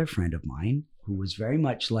up another friend of mine who was very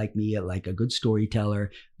much like me, like a good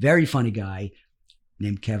storyteller, very funny guy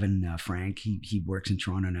named Kevin Frank. He works in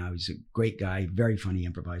Toronto now. He's a great guy, very funny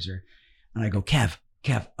improviser. And I go, Kev,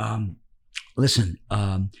 listen,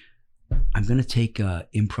 I'm going to take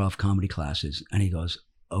improv comedy classes. And he goes,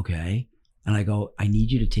 okay. And I go, I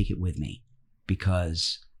need you to take it with me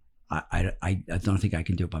because I don't think I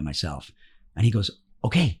can do it by myself. And he goes,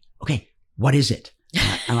 okay, what is it?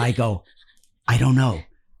 And I go, I don't know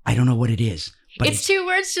what it is. But it's two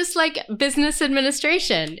words, just like business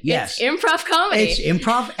administration. Yes. It's improv comedy. It's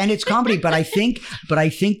improv and it's comedy. But I think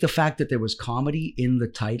the fact that there was comedy in the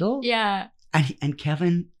title. Yeah. And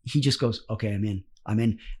Kevin, he just goes, okay, I'm in. I'm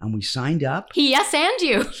in. And we signed up. He yes and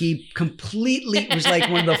you. He completely, it was like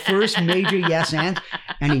one of the first major yes and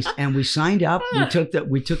we signed up. We took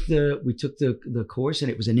the course,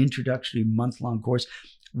 and it was an introductory month-long course.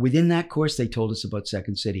 Within that course, they told us about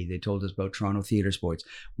Second City. They told us about Toronto Theatre Sports.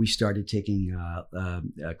 We started taking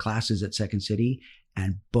classes at Second City,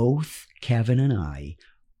 and both Kevin and I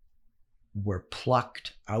were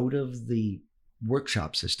plucked out of the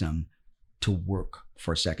workshop system to work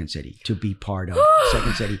for Second City, to be part of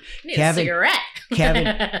Second City.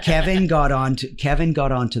 Kevin got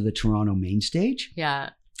onto the Toronto main stage.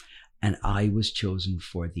 Yeah. And I was chosen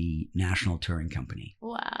for the National Touring Company.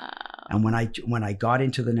 Wow. And when I got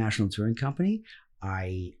into the National Touring Company,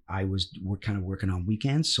 we're kind of working on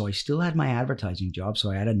weekends, so I still had my advertising job. So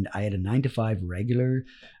I had a 9-to-5 regular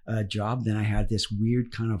job. Then I had this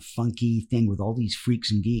weird kind of funky thing with all these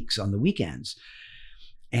freaks and geeks on the weekends.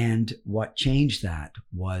 And what changed that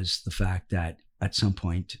was the fact that at some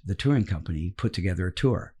point the touring company put together a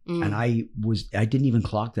tour, and I didn't even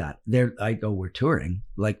clock that. I go, we're touring?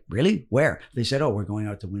 Like, really? Where? They said, oh, we're going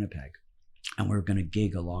out to Winnipeg, and we're going to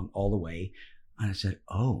gig along all the way. And I said,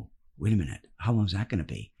 oh, wait a minute, how long is that going to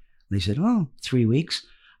be? And they said, oh, 3 weeks.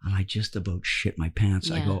 And I just about shit my pants.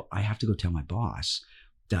 Yeah. I go, I have to go tell my boss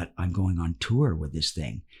that I'm going on tour with this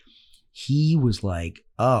thing. He was like,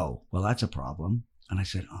 oh, well, that's a problem. And I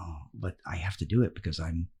said, oh, but I have to do it because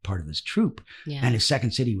I'm part of this troupe. Yeah. And his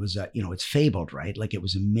Second City was, it's fabled, right? Like, it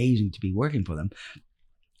was amazing to be working for them.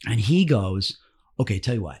 And he goes, okay,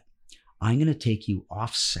 tell you what, I'm going to take you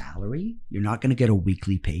off salary. You're not going to get a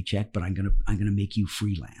weekly paycheck, but I'm going to make you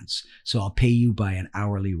freelance. So I'll pay you by an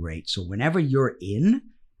hourly rate. So whenever you're in,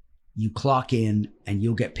 you clock in and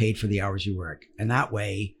you'll get paid for the hours you work. And that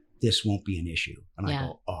way this won't be an issue. And I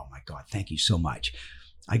go, oh my God, thank you so much.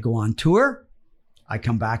 I go on tour. I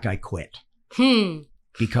come back, I quit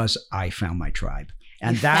because I found my tribe.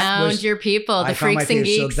 And you found your people, the freaks and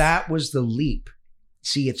geeks. So that was the leap.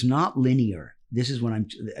 See, it's not linear. This is what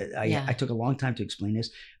I took a long time to explain this,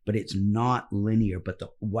 but it's not linear. But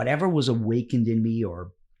whatever was awakened in me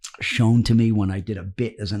or shown to me when I did a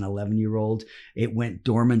bit as an 11-year-old, it went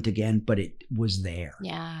dormant again, but it was there.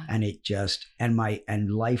 Yeah. And it just, and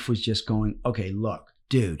life was just going, okay, look,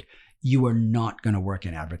 dude, you are not going to work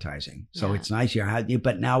in advertising. So it's nice you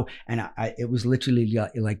but now, and it was literally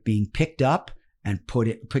like being picked up and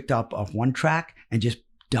picked up off one track and just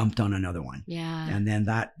dumped on another one. Yeah. And then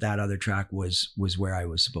that other track was where I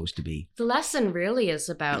was supposed to be. The lesson really is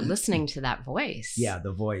about listening to that voice. Yeah,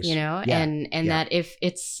 the voice. And that if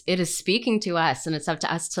it is speaking to us, and it's up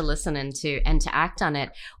to us to listen and to act on it.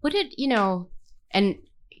 And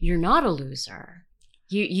you're not a loser.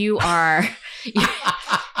 You are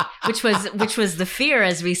which was the fear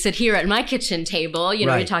as we sit here at my kitchen table, right.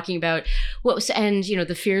 You're talking about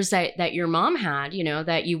the fears that your mom had,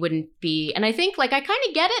 that you wouldn't be. And I think I kind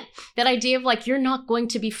of get it, that idea of you're not going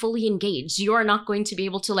to be fully engaged. You are not going to be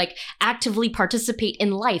able to actively participate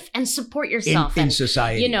in life and support yourself in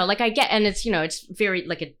society. I get, and it's, it's very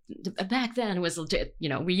back then it was,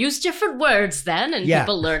 we used different words then and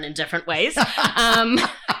people learn in different ways.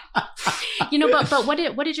 But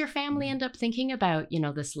what did your family end up thinking about,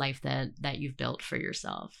 this life that you've built for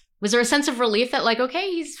yourself? Was there a sense of relief that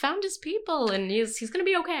okay, he's found his people and he's going to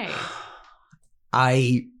be okay?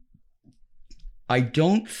 I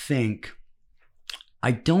don't think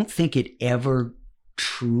it ever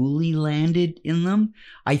truly landed in them.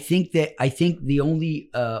 I think the only,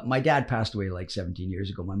 my dad passed away 17 years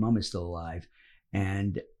ago. My mom is still alive.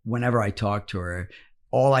 And whenever I talk to her,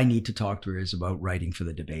 all I need to talk to her is about writing for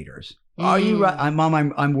the Debaters. Are you right? Mom,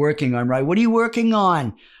 I'm working. I'm right. What are you working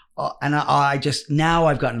on? And I've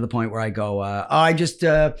gotten to the point where I go,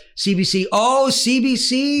 CBC. Oh,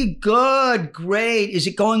 CBC. Good. Great. Is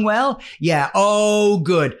it going well? Yeah. Oh,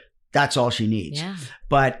 good. That's all she needs. Yeah.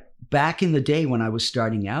 But back in the day when I was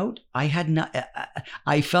starting out, I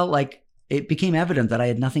felt like it became evident that I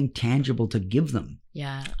had nothing tangible to give them.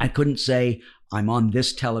 Yeah. I couldn't say, I'm on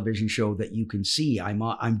this television show that you can see.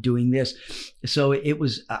 I'm doing this. So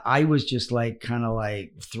I was just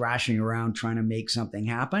thrashing around trying to make something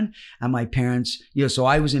happen. And my parents, so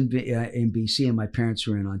I was in BC and my parents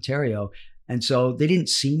were in Ontario. And so they didn't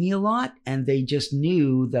see me a lot, and they just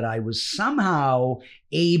knew that I was somehow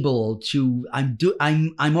able to, I'm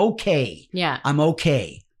okay. Yeah. I'm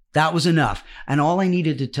okay. That was enough. And all I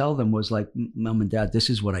needed to tell them was Mom and Dad, this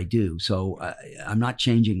is what I do. So I'm not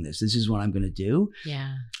changing this. This is what I'm going to do.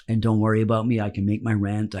 Yeah. And don't worry about me. I can make my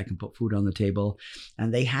rent. I can put food on the table.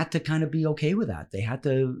 And they had to kind of be okay with that. They had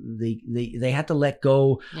to let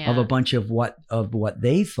go of a bunch of what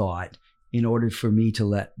they thought in order for me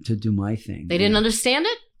to do my thing. They didn't understand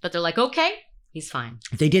it, but they're okay. He's fine.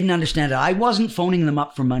 They didn't understand it. I wasn't phoning them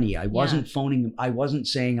up for money. I wasn't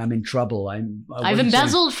saying I'm in trouble. I've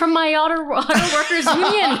embezzled from my auto workers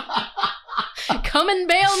union. Come and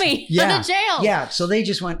bail me out of jail. Yeah. So they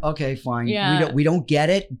just went, okay, fine. Yeah. We don't get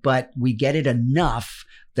it, but we get it enough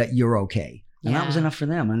that you're okay. And that was enough for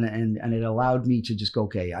them. And it allowed me to just go,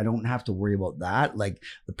 okay, I don't have to worry about that, like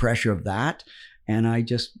the pressure of that. And I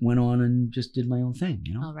just went on and just did my own thing,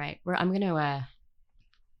 you know? All right.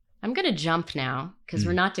 I'm going to jump now because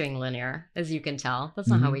we're not doing linear, as you can tell. That's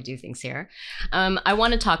not how we do things here. I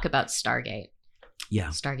want to talk about Stargate. Yeah.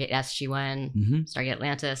 Stargate SG-1, Stargate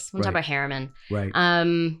Atlantis. I want to talk about Harriman. Right.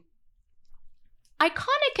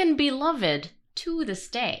 Iconic and beloved to this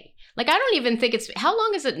day. Like, I don't even think how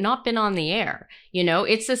long has it not been on the air? You know,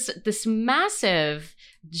 it's this massive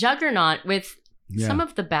juggernaut with some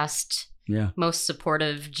of the best, most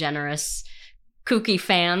supportive, generous, kooky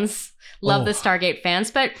fans. Love the Stargate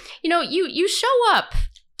fans. But, you know, you show up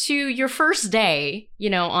to your first day, you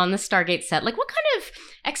know, on the Stargate set. Like, what kind of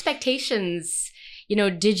expectations, you know,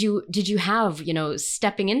 did you have, you know,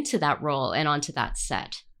 stepping into that role and onto that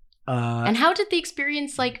set? And how did the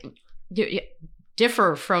experience, like,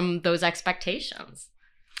 differ from those expectations?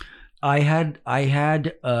 I had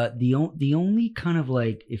the only kind of,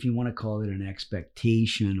 like, if you want to call it an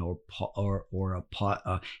expectation or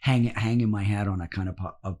hanging my hat on a kind of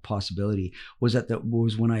a possibility was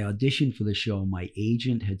when I auditioned for the show. My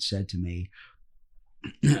agent had said to me,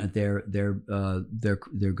 they're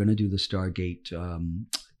going to do the Stargate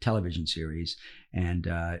television series, and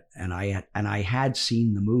I had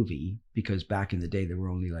seen the movie, because back in the day there were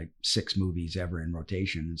only like 6 movies ever in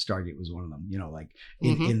rotation, and Stargate was one of them, you know, like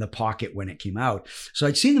in the pocket when it came out. So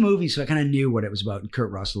I'd seen the movie, so I kind of knew what it was about, and Kurt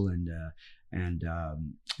Russell and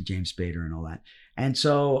James Spader and all that. And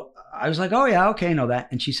so I was like, oh yeah, okay, I know that.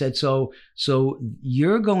 And she said, so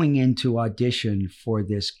you're going into audition for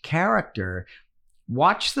this character.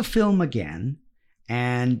 Watch the film again,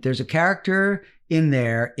 and there's a character in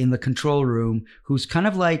there in the control room who's kind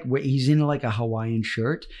of like, he's in like a Hawaiian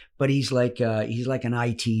shirt, but he's like an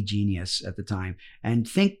IT genius at the time, and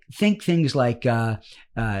think things like they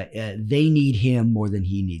need him more than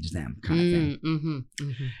he needs them, kind of thing.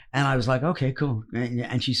 And I was like, okay, cool.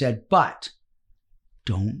 And she said, but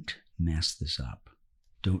don't mess this up.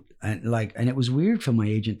 And it was weird for my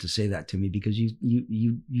agent to say that to me, because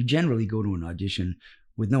you generally go to an audition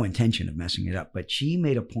with no intention of messing it up. But she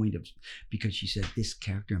made a point of, because she said this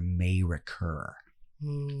character may recur.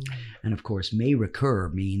 And of course, may recur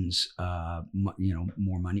means, you know,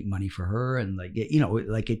 more money for her. And like, you know,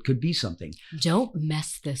 like it could be something. Don't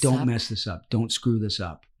mess this up. Don't mess this up. Don't screw this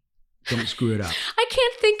up. Don't screw it up. I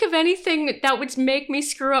can't think of anything that would make me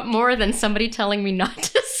screw up more than somebody telling me not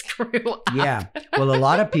to screw up. Yeah. Well, a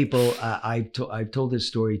lot of people, I've told this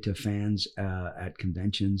story to fans at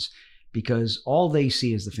conventions, because all they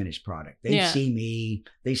see is the finished product. They see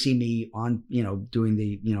me on, you know, doing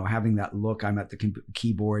the, you know, having that look. I'm at the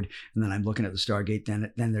keyboard, and then I'm looking at the Stargate.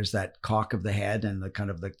 Then there's that cock of the head and the kind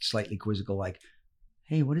of the slightly quizzical, like,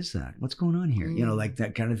 hey, what is that? What's going on here? You know, like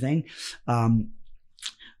that kind of thing.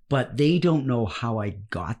 But they don't know how I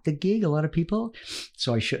got the gig. A lot of people.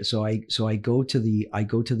 So I go to the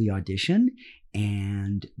audition,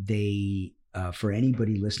 and they, for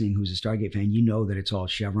anybody listening who's a Stargate fan, you know that it's all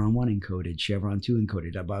Chevron 1 encoded, Chevron 2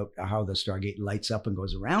 encoded, about how the Stargate lights up and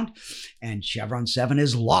goes around, and Chevron 7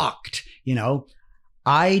 is locked. You know,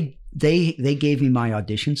 they gave me my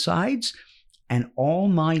audition sides, and all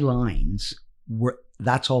my lines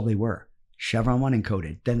that's all they were, Chevron 1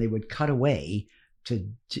 encoded. Then they would cut away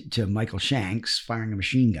to Michael Shanks firing a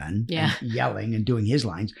machine gun, and yelling and doing his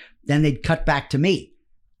lines. Then they'd cut back to me,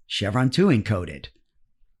 Chevron 2 encoded.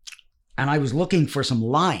 And I was looking for some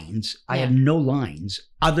lines. I had no lines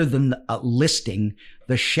other than listing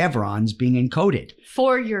the chevrons being encoded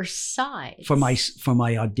for your sides, for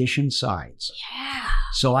my audition sides. Yeah.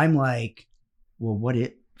 So I'm like, well,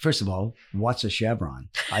 first of all, what's a chevron?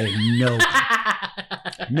 I had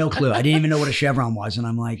no clue. I didn't even know what a chevron was. And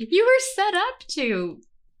I'm like, you were set up to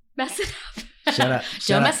mess it up.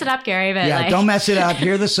 Don't mess it up, Gary. But don't mess it up.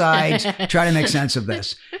 Here are the sides. Try to make sense of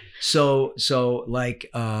this. So like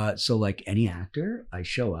any actor, I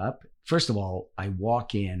show up. First of all, I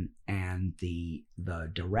walk in, and the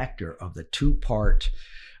director of the 2-part,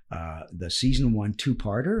 the season 1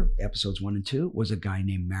 2-parter, episodes 1 and 2, was a guy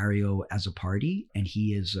named Mario Azzopardi, and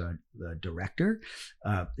he is the director.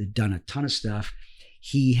 Done a ton of stuff.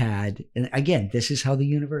 He had, and again, this is how the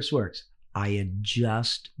universe works. I had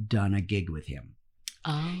just done a gig with him.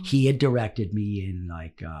 Oh. He had directed me in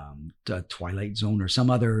like the Twilight Zone or some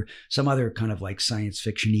other kind of like science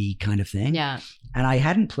fiction-y kind of thing. Yeah. And I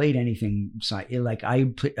hadn't played anything like I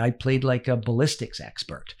played like a ballistics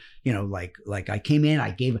expert. You know, like I came in, I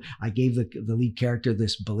gave the lead character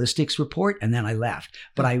this ballistics report, and then I left.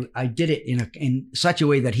 But I did it in such a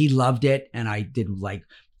way that he loved it, and I did like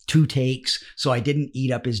 2 takes, so I didn't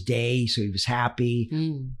eat up his day, so he was happy.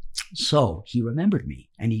 Mm. So he remembered me,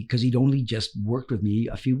 and because he'd only just worked with me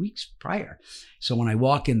a few weeks prior. So when I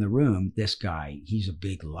walk in the room, this guy, he's a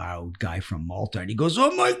big, loud guy from Malta, and he goes,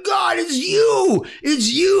 "Oh my God, it's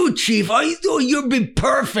you, Chief. I thought you'd be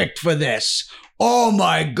perfect for this. Oh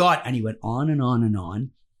my God." And he went on and on and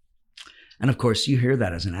on. And of course, you hear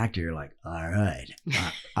that as an actor, you're like, all right,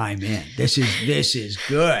 I'm in. This is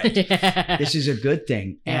good. Yeah. This is a good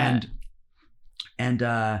thing. Yeah.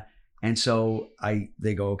 And so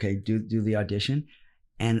they go, okay, do the audition.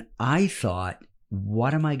 And I thought,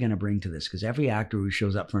 what am I going to bring to this? Because every actor who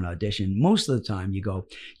shows up for an audition, most of the time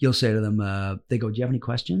you'll say to them, they go, "Do you have any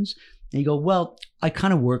questions?" And you go, "Well, I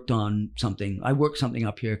kind of worked on something. I worked something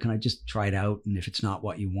up here. Can I just try it out? And if it's not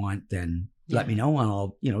what you want, then let me know, and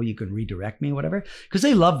I'll, you can redirect me, whatever." Because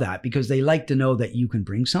they love that, because they like to know that you can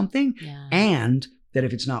bring something, and that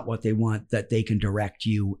if it's not what they want, that they can direct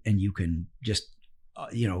you and you can just,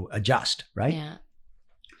 adjust, right? Yeah.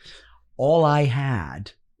 All I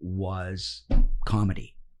had was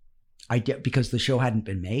comedy. Because the show hadn't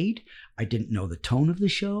been made. I didn't know the tone of the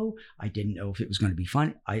show. I didn't know if it was going to be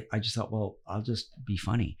fun. I just thought, well, I'll just be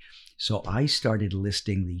funny. So I started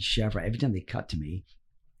listing these chevron. Every time they cut to me,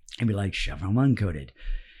 I'd be like, chevron 1 coated,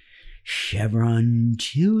 chevron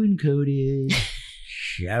 2 encoded,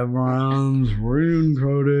 chevron 3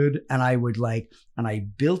 encoded. And I would and I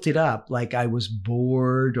built it up like I was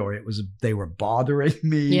bored, or they were bothering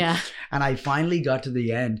me. Yeah. And I finally got to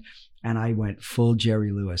the end, and I went full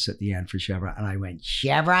Jerry Lewis at the end for chevron. And I went,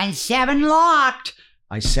 chevron 7 locked.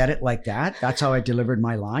 I said it like that. That's how I delivered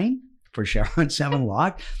my line for chevron 7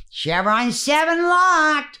 locked. Chevron 7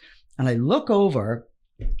 locked. And I look over,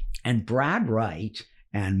 and Brad Wright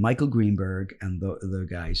and Michael Greenberg and the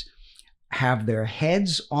guys have their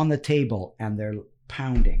heads on the table, and they're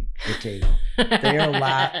pounding the table.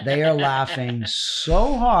 They are laughing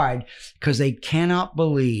so hard because they cannot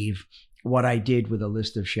believe what I did with a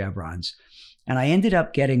list of chevrons. And I ended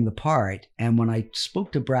up getting the part. And when I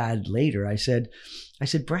spoke to Brad later, I said,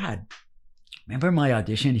 "Brad, remember my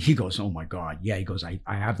audition?" He goes, "Oh my God. Yeah." He goes, I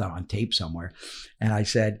have that on tape somewhere. And I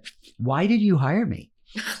said, "Why did you hire me?"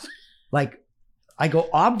 I go,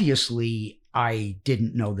 obviously I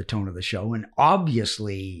didn't know the tone of the show, and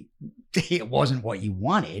obviously it wasn't what you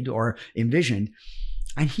wanted or envisioned.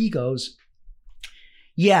 And he goes,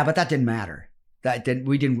 "Yeah, but that didn't matter.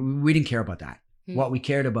 We didn't care about that. What we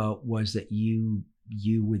cared about was that you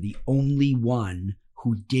were the only one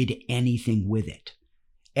who did anything with it.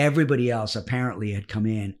 Everybody else apparently had come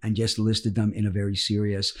in and just listed them in a very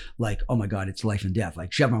serious, like, oh my God, it's life and death,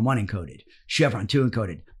 like chevron 1 encoded, chevron 2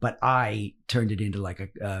 encoded. But I turned it into like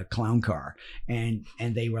a clown car, and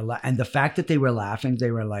they were and the fact that they were laughing, they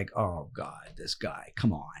were like, oh God, this guy,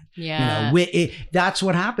 come on." Yeah. That's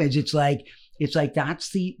what happens. It's like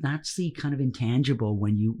that's the kind of intangible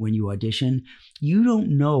when you audition. You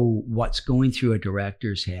don't know what's going through a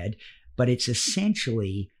director's head, but it's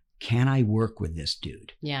essentially, can I work with this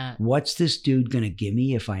dude? Yeah. What's this dude going to give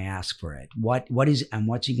me if I ask for it?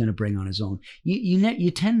 What's he going to bring on his own?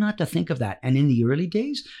 You tend not to think of that. And in the early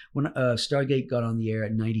days, when Stargate got on the air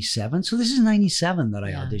at 97, so this is 97 that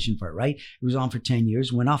I auditioned for it, right? It was on for 10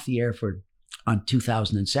 years, went off the air on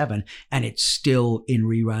 2007, and it's still in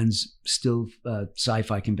reruns, still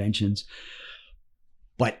sci-fi conventions.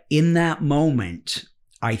 But in that moment,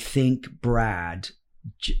 I think Brad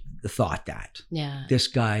thought that this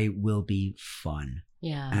guy will be fun.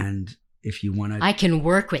 Yeah. And if you want to, I can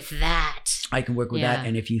work with that. I can work with that.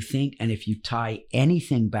 And if you tie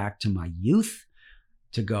anything back to my youth,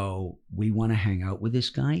 to go, we want to hang out with this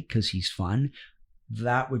guy because he's fun,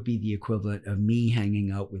 that would be the equivalent of me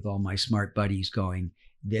hanging out with all my smart buddies going,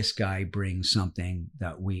 this guy brings something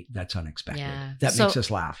that's unexpected. Yeah. That makes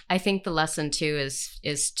us laugh. I think the lesson too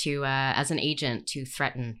is to, as an agent, to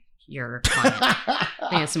threaten your client. I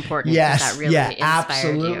think it's important. Yes. That really inspired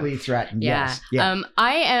absolutely you. Threaten. Yeah. Yes. Yeah.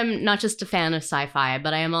 I am not just a fan of sci-fi,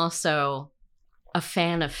 but I am also a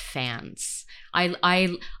fan of fans.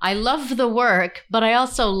 I love the work, but I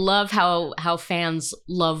also love how fans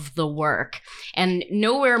love the work. And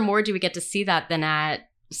nowhere more do we get to see that than at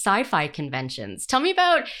sci-fi conventions. Tell me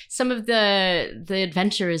about some of the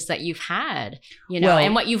adventures that you've had,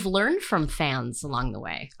 and what you've learned from fans along the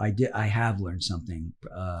way. I have learned something.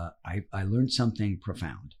 I learned something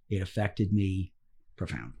profound. It affected me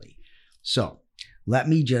profoundly. So let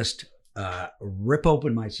me just rip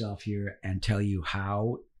open myself here and tell you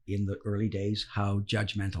how, in the early days, how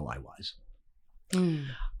judgmental I was.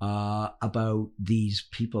 About these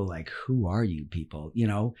people, like, who are you people?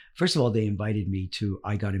 First of all,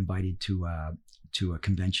 I got invited to a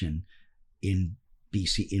convention in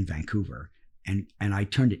BC, in Vancouver. And I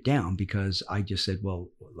turned it down because I just said, well,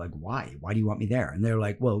 like, why? Why do you want me there? And they're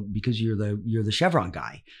like, well, because you're the Chevron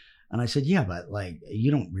guy. And I said, yeah, but like,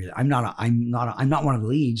 you don't really, I'm not one of the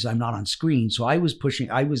leads. I'm not on screen. So I was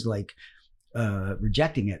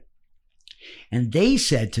rejecting it. And they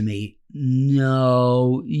said to me,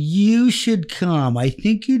 no, you should come. I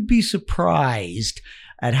think you'd be surprised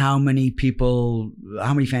at how many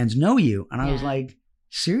fans know you. And I was like,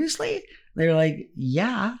 seriously? They're like,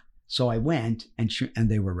 yeah. So I went, and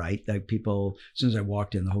they were right. Like, people, as soon as I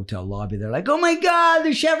walked in the hotel lobby, they're like, oh my God,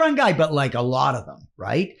 the Chevron guy. But like, a lot of them,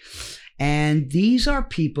 right? And these are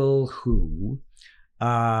people who,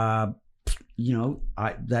 that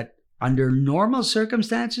under normal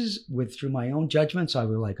circumstances, through my own judgments, I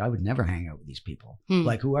would never hang out with these people.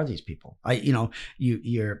 Like, who are these people?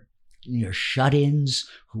 You're shut-ins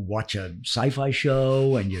who watch a sci-fi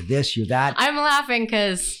show, and you're this, you're that. I'm laughing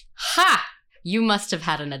because, you must have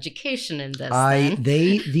had an education in this.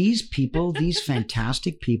 These people, these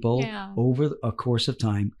fantastic people, over a course of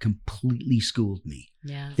time, completely schooled me.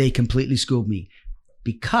 Yeah. They completely schooled me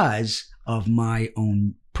because of my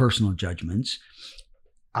own personal judgments.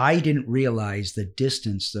 I didn't realize the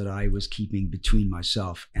distance that I was keeping between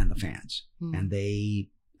myself and the fans. And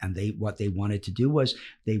what they wanted to do was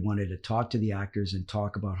they wanted to talk to the actors and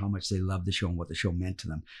talk about how much they loved the show and what the show meant to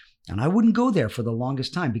them. And I wouldn't go there for the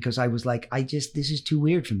longest time because I was like, this is too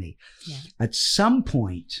weird for me. Yeah. At some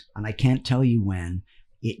point, and I can't tell you when,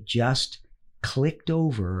 it just clicked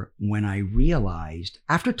over when I realized,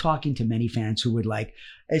 after talking to many fans who would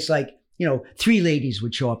three ladies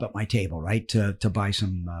would show up at my table, right, to buy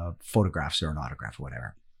some photographs or an autograph or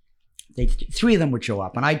whatever. Three of them would show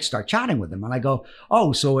up, and I'd start chatting with them, and I go,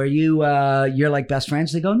 "Oh, so are you? You're like best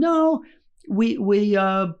friends?" They go, "No, we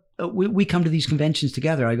come to these conventions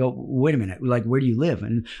together." I go, "Wait a minute, like, where do you live?"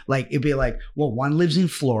 And like, it'd be like, "Well, one lives in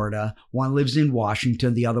Florida, one lives in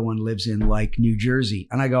Washington, the other one lives in like New Jersey."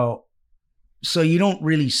 And I go, "So you don't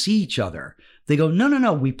really see each other?" They go,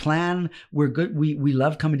 no, we plan, we're good. We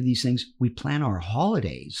love coming to these things. We plan our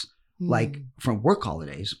holidays, like from work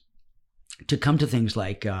holidays, to come to things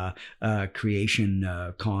like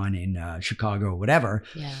Creation Con in Chicago or whatever.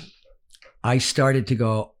 Yeah. I started to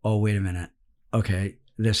go, oh, wait a minute. Okay,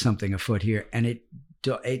 there's something afoot here. And it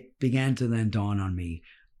began to then dawn on me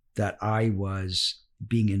that I was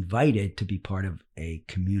being invited to be part of a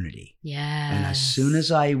community. Yeah. And as soon as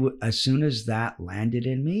that landed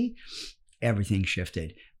in me, everything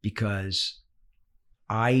shifted, because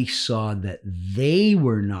I saw that they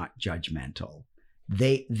were not judgmental.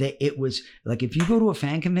 It was like, if you go to a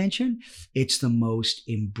fan convention, it's the most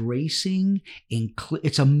embracing,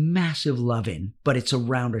 it's a massive love-in, but it's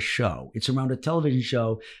around a show. It's around a television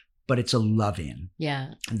show, but it's a love-in.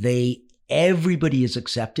 Yeah. Everybody is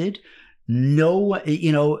accepted. No,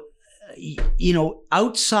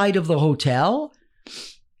 outside of the hotel,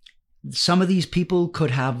 some of these people could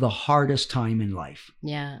have the hardest time in life.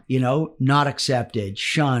 Yeah. Not accepted,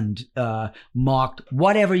 shunned, mocked,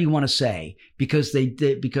 whatever you want to say, because they're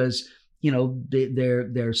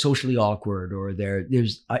socially awkward, or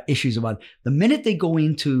there's issues about it. The minute they go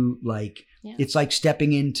into it's like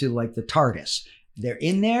stepping into like the TARDIS. They're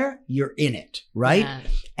in there, you're in it, right? Yeah.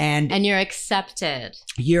 And you're accepted.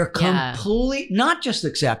 You're completely not just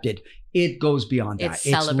accepted. It goes beyond that. It's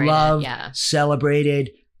celebrated, loved, celebrated,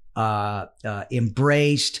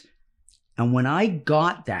 embraced. And when I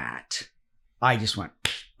got that, I just went,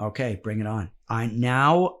 okay, bring it on.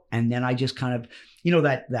 And then I just kind of,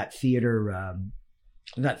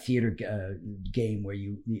 that theater game where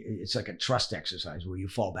it's like a trust exercise where you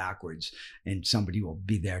fall backwards and somebody will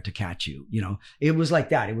be there to catch you. It was like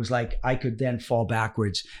that. It was like I could then fall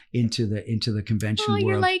backwards into the convention world.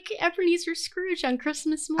 You're like Ebenezer Scrooge on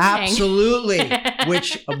Christmas morning. Absolutely,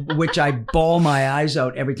 which I bawl my eyes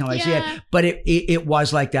out every time I see it. But it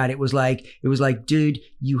was like that. It was like, dude,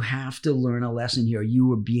 you have to learn a lesson here. You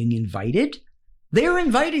were being invited. They were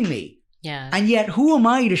inviting me. Yeah. And yet, who am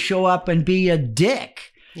I to show up and be a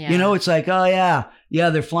dick? Yeah. It's like, oh yeah,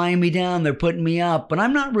 they're flying me down, they're putting me up, but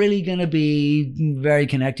I'm not really going to be very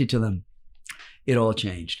connected to them. It all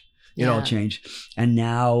changed. It all changed. And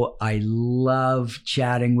now I love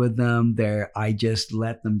chatting with them. I just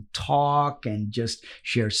let them talk and just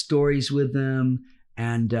share stories with them.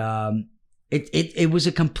 And it was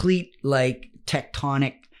a complete like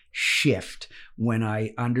tectonic shift when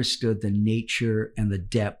I understood the nature and the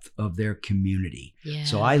depth of their community. Yeah.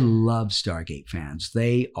 So I love Stargate fans.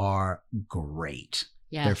 They are great.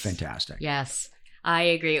 Yes. They're fantastic. Yes, I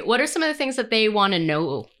agree. What are some of the things that they want to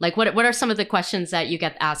know? Like, what are some of the questions that you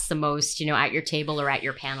get asked the most, at your table or at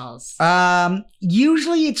your panels?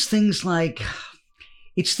 Usually it's things like,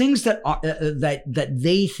 it's things that are, that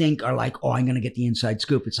they think are like, oh, I'm going to get the inside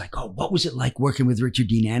scoop. It's like, oh, what was it like working with Richard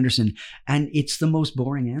Dean Anderson? And it's the most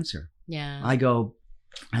boring answer. Yeah. I go,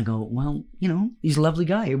 well, he's a lovely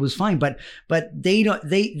guy. It was fine. But they don't,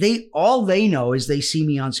 they all they know is they see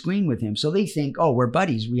me on screen with him. So they think, oh, we're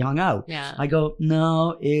buddies. We hung out. Yeah. I go,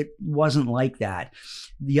 no, it wasn't like that.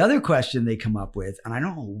 The other question they come up with, and I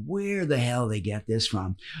don't know where the hell they get this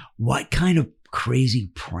from. What kind of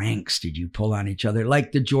crazy pranks did you pull on each other?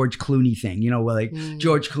 Like the George Clooney thing,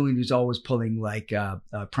 George Clooney was always pulling like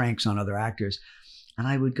pranks on other actors. And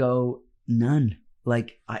I would go, none.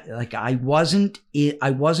 I wasn't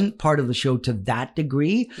part of the show to that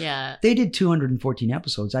degree. Yeah. They did 214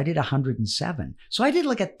 episodes. I did 107. So I did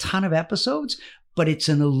like a ton of episodes, but it's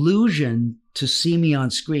an illusion to see me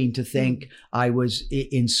on screen to think I was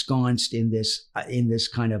ensconced in this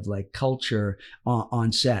kind of like culture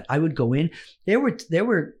on set. I would go in. There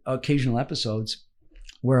were occasional episodes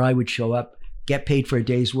where I would show up, get paid for a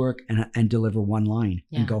day's work and deliver one line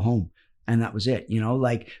and go home. And that was it,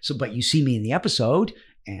 but you see me in the episode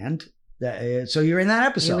and so you're in that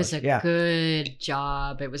episode. It was a good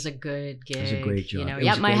job. It was a good gig. It was a great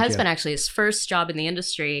job. My husband actually, his first job in the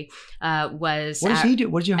industry was. What does he do?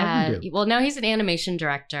 What does your husband do? Well, now he's an animation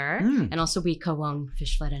director, and also we co-own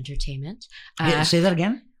Fish Flight Entertainment. Say that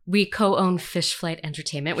again. We co-own Fish Flight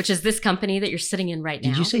Entertainment, which is this company that you're sitting in right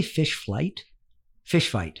now. Did you say Fish Flight? Fish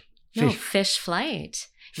Fight. No, Fish Flight.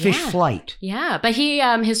 Fish Flight. Yeah, but he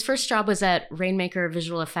his first job was at Rainmaker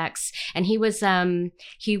Visual Effects, and he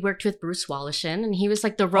worked with Bruce Wallachin, and he was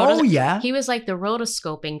like the he was like the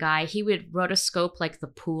rotoscoping guy. He would rotoscope like the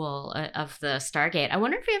pool of the Stargate. I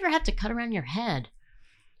wonder if he ever had to cut around your head.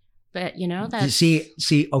 But that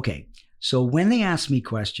see okay. So when they ask me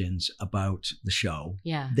questions about the show,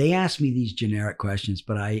 they ask me these generic questions,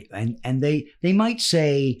 but they might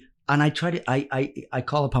say. And I try to, I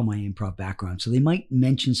call upon my improv background. So they might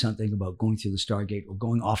mention something about going through the Stargate or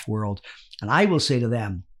going off world. And I will say to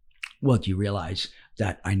them, well, do you realize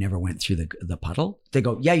that I never went through the puddle? They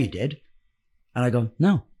go, yeah, you did. And I go,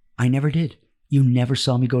 no, I never did. You never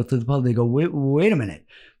saw me go through the puddle. They go, wait a minute.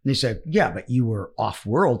 And they said, yeah, but you were off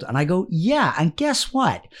world. And I go, yeah. And guess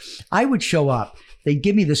what? I would show up. They'd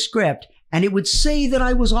give me the script. And it would say that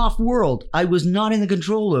I was off world. I was not in the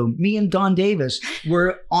control room. Me and Don Davis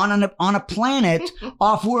were on a planet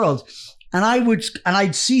off world. And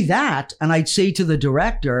I'd see that and I'd say to the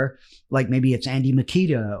director, like maybe it's Andy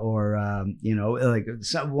Makita or, like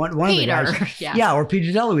one of the guys. Yeah. Or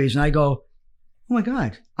Peter DeLuise. And I go, oh my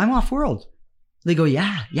God, I'm off world. They go,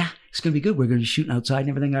 yeah, it's going to be good. We're going to be shooting outside and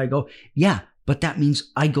everything. And I go, yeah, but that means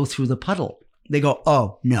I go through the puddle. They go,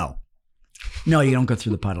 oh, no, you don't go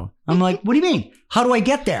through the puddle. I'm like, what do you mean? How do I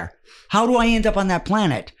get there? How do I end up on that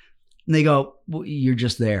planet? And they go, well, you're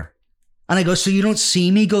just there. And I go, so you don't see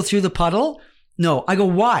me go through the puddle? No. I go,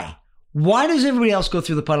 why? Why does everybody else go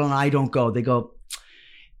through the puddle and I don't go? They go,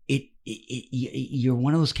 you're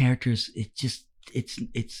one of those characters.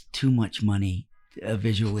 It's too much money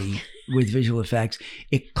visually with visual effects.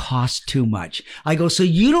 It costs too much. I go, so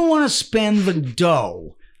you don't want to spend the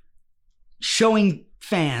dough showing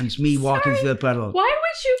fans me walking through the puddle. Why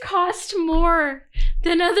would you cost more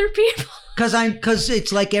than other people? Because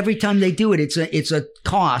it's like every time they do it, it's a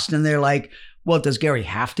cost, and they're like, well, does Gary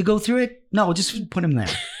have to go through it? No, just put him there.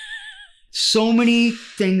 So many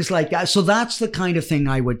things like that. So that's the kind of thing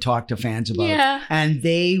I would talk to fans about, and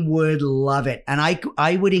they would love it. And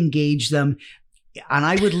I would engage them, and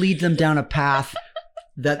I would lead them down a path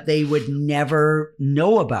that they would never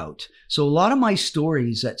know about. So a lot of my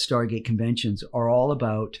stories at Stargate conventions are all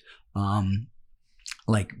about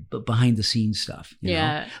like behind the scenes stuff. You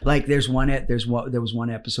know? Like there was one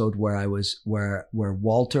episode where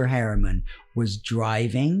Walter Harriman was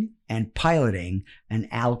driving and piloting an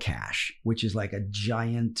Alcash, which is like a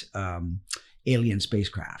giant alien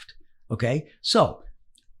spacecraft. Okay. So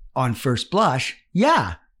on first blush,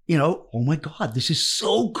 oh my God, this is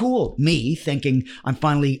so cool. Me thinking I'm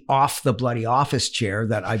finally off the bloody office chair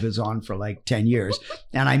that I was on for like 10 years.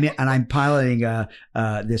 And I'm piloting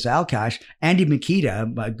this Alcash. Andy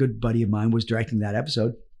Makita, a good buddy of mine, was directing that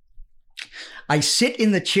episode. I sit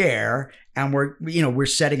in the chair and we're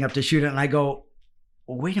setting up to shoot it. And I go,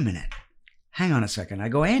 wait a minute. Hang on a second. I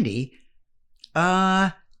go, Andy,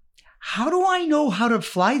 how do I know how to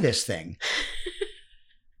fly this thing?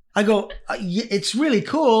 I go, it's really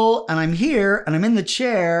cool. And I'm here and I'm in the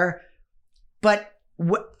chair, but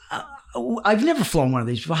I've never flown one of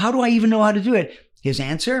these before. How do I even know how to do it? His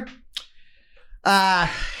answer,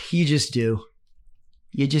 you just do.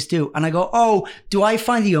 You just do. And I go, oh, do I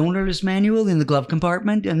find the owner's manual in the glove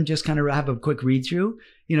compartment and just kind of have a quick read through?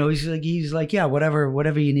 You know, he's like, yeah,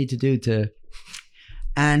 whatever you need to do to.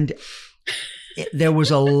 And there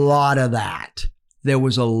was a lot of that.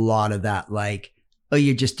 Like, oh,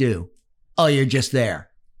 you just do. Oh, you're just there.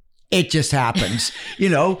 It just happens, you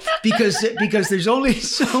know, because there's only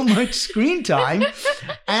so much screen time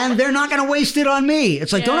and they're not going to waste it on me.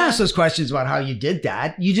 It's like, don't ask those questions about how you did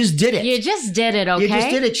that. You just did it. You just did it, okay? You just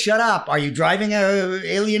did it. Shut up. Are you driving a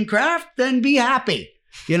alien craft? Then be happy.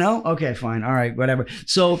 You know? Okay, fine. All right, whatever.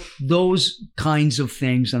 So those kinds of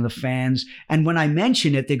things and the fans. And when I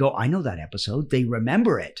mention it, they go, I know that episode. They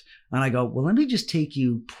remember it. And I go, well, let me just take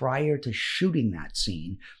you prior to shooting that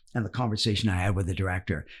scene and the conversation I had with the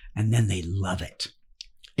director. And then they love it.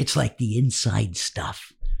 It's like the inside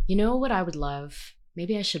stuff. You know what I would love?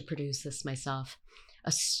 Maybe I should produce this myself. A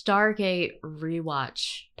Stargate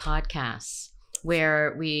rewatch podcast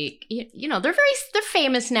where we, you know, they're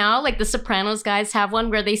famous now. Like the Sopranos guys have one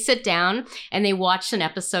where they sit down and they watch an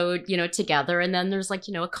episode, you know, together. And then there's like,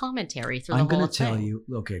 you know, a commentary through the whole thing. I'm going to tell you,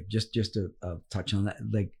 okay, just to touch on that.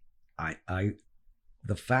 Like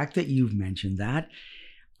the fact that you've mentioned that,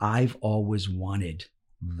 I've always wanted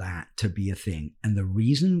that to be a thing. And the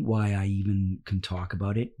reason why I even can talk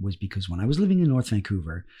about it was because when I was living in North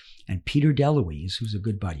Vancouver and Peter DeLuise, who's a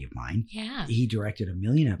good buddy of mine, he directed 1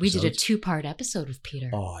 million episodes. We did a 2-part episode with Peter.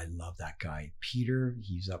 Oh, I love that guy. Peter,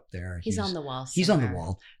 he's up there. He's on the wall somewhere. He's on the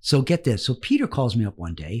wall. So get this. So Peter calls me up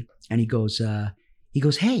one day and he goes,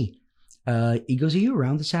 hey, are you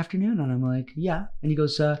around this afternoon? And I'm like, yeah. And he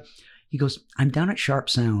goes, I'm down at Sharp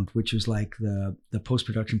Sound, which was like the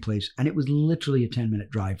post-production place. And it was literally a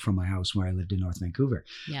 10-minute drive from my house where I lived in North Vancouver.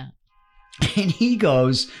 Yeah. And he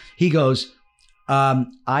goes,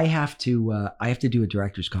 I have to do a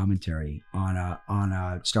director's commentary on a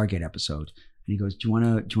Stargate episode. And he goes, do you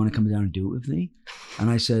want to come down and do it with me? And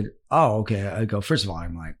I said, oh, okay. I go, first of all,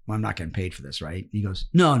 I'm like, well, I'm not getting paid for this, right? And he goes,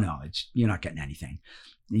 no, you're not getting anything.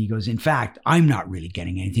 And he goes, in fact, I'm not really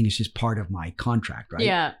getting anything. It's just part of my contract, right?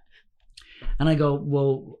 Yeah. And I go,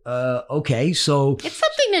 well, okay, so it's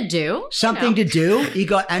something to do. To do. He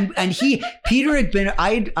got and Peter had been.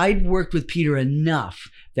 I'd worked with Peter enough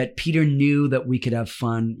that Peter knew that we could have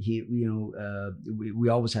fun. We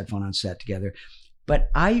always had fun on set together. But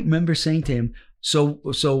I remember saying to him, so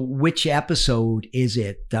which episode is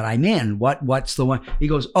it that I'm in? What's the one? He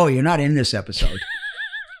goes, oh, you're not in this episode.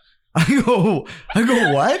 I go,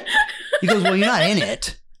 what? He goes, well, you're not in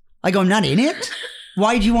it. I go, I'm not in it?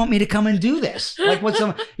 Why do you want me to come and do this? Like, what's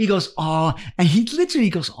some? He goes, oh, and he literally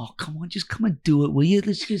goes, oh, come on, just come and do it, will you?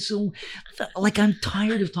 Let's get so, like, I'm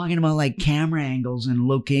tired of talking about like camera angles and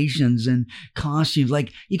locations and costumes.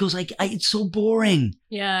 Like, he goes, like, it's so boring.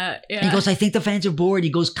 Yeah. He goes, I think the fans are bored. He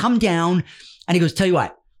goes, come down, and he goes, tell you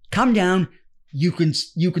what, come down. You can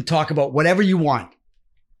talk about whatever you want.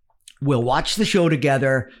 We'll watch the show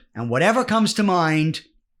together, and whatever comes to mind,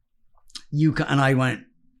 you can. And I went,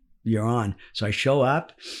 you're on. So I show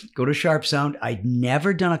up, go to Sharp Sound. I'd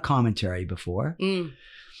never done a commentary before. And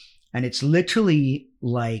it's literally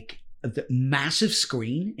like the massive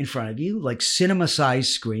screen in front of you, like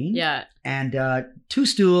cinema-sized screen. Yeah. And 2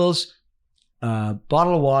 stools,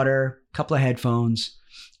 bottle of water, couple of headphones,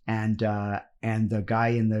 and the guy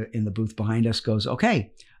in the booth behind us goes,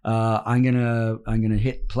 okay, I'm gonna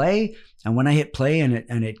hit play. And when I hit play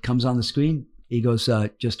and it comes on the screen, he goes,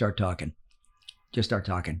 just start talking.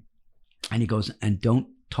 And he goes, and don't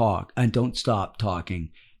talk and don't stop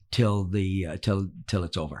talking till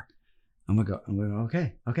it's over. I'm gonna go,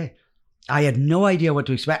 okay. I had no idea what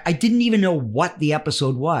to expect. I didn't even know what the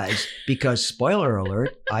episode was because, spoiler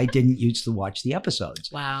alert, I didn't used to watch the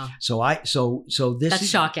episodes. Wow. So this That's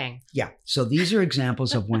shocking. Yeah. So these are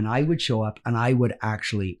examples of when I would show up and I would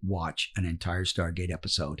actually watch an entire Stargate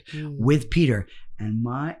episode with Peter. And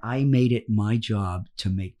I made it my job to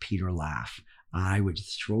make Peter laugh. I would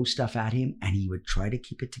throw stuff at him and he would try to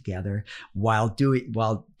keep it together while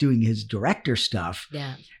doing his director stuff.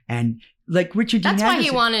 Yeah. And like Richard Dean Anderson. That's why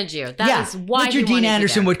he wanted you. That is why Richard Dean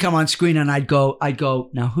Anderson would come on screen and I'd go,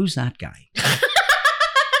 now who's that guy?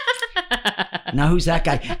 Now who's that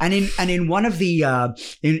guy? And in one of the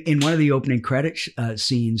in one of the opening credit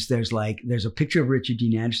scenes, there's a picture of Richard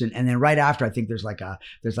Dean Anderson, and then right after, I think there's like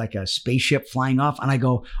a spaceship flying off, and I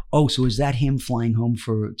go, oh, so is that him flying home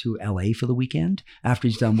to LA for the weekend after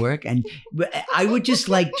he's done work? And I would just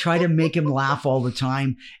like try to make him laugh all the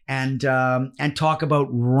time, and talk about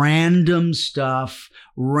random stuff,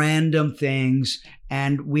 random things,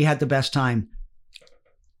 and we had the best time.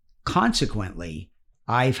 Consequently,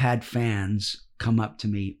 I've had fans come up to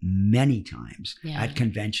me many times at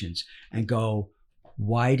conventions and go,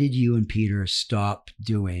 why did you and Peter stop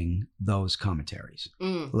doing those commentaries?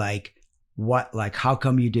 Like, what, like, how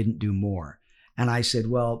come you didn't do more? And I said,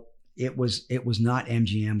 well, it was not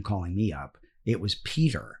MGM calling me up. It was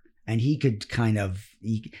Peter. And he could kind of,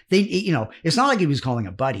 it's not like he was calling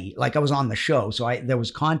a buddy. Like, I was on the show, so there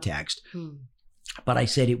was context. But I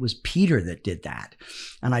said it was Peter that did that.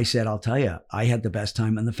 And I said, I'll tell you, I had the best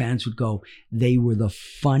time. And the fans would go, they were the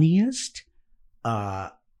funniest,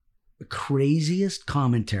 craziest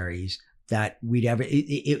commentaries that we'd ever,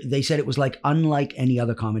 they said it was like unlike any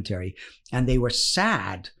other commentary. And they were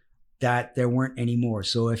sad that there weren't any more.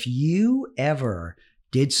 So if you ever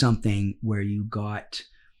did something where you got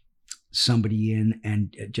somebody in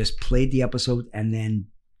and just played the episode and then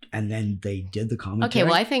they did the commentary. Okay,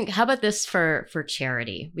 well, I think, how about this for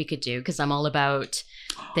charity we could do? Because I'm all about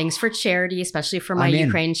things for charity, especially for my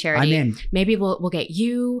Ukraine charity. I'm in. Maybe we'll get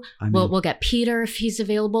you. We'll get Peter if he's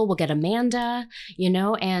available. We'll get Amanda,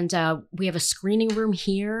 and we have a screening room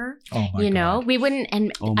here. Oh my God. We wouldn't,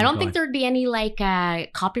 and I don't think there'd be any like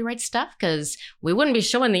copyright stuff because we wouldn't be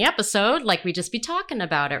showing the episode. Like, we'd just be talking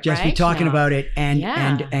about it, Just be talking about it.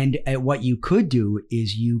 And what you could do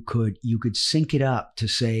is you could sync it up to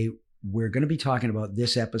say, we're going to be talking about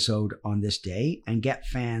this episode on this day, and get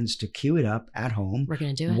fans to queue it up at home. We're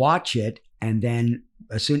going to do it. Watch it. And then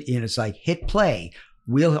as soon, it's like hit play.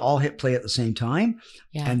 We'll all hit play at the same time.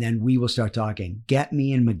 Yeah. And then we will start talking. Get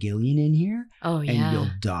me and McGillian in here. Oh, yeah. And you'll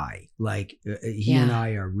die. Like, he and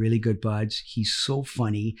I are really good buds. He's so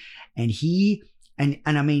funny. And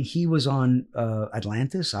I mean, he was on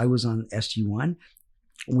Atlantis. I was on SG1.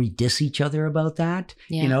 We diss each other about that.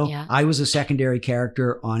 I was a secondary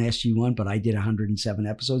character on SG1, but I did 107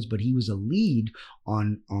 episodes, but he was a lead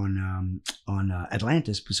on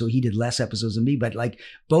Atlantis. So he did less episodes than me, but like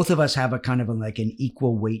both of us have a kind of like an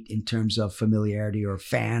equal weight in terms of familiarity or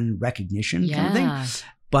fan recognition kind of thing.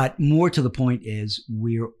 But more to the point is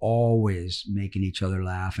we're always making each other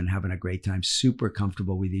laugh and having a great time, super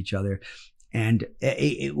comfortable with each other. And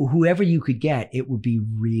whoever you could get, it would be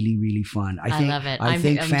really, really fun. I love it. I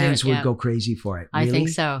think fans would go crazy for it. Really? I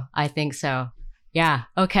think so. Yeah.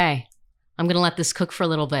 Okay. I'm going to let this cook for a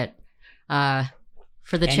little bit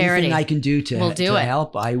for the charity. Anything I can do to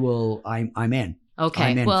help, I will. I'm in. Okay.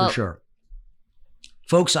 I'm in for sure.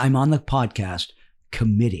 Folks, I'm on the podcast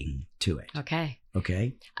committing to it. Okay.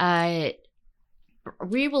 Okay.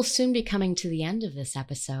 We will soon be coming to the end of this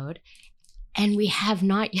episode. And we have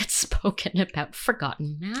not yet spoken about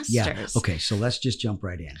Forgotten Masters. Yeah. Okay. So let's just jump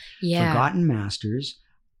right in. Yeah. Forgotten Masters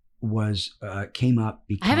came up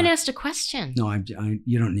because I haven't asked a question. No,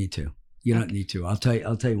 you don't need to. You don't need to. I'll tell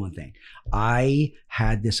you one thing. I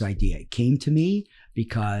had this idea. It came to me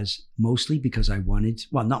entirely because I wanted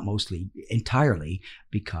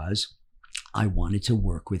to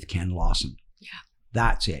work with Ken Lawson. Yeah.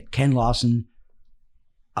 That's it. Ken Lawson.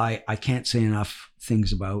 I can't say enough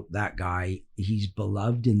things about that guy. He's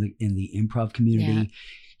beloved in the improv community. Yeah.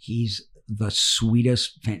 He's the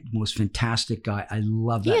sweetest, most fantastic guy. I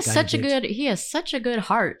love that guy. He has such a good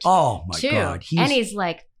heart. Oh my God. He's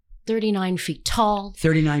like 39 feet tall.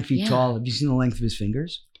 39 feet tall. Have you seen the length of his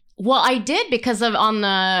fingers? Well, I did because of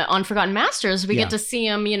on Forgotten Masters, we get to see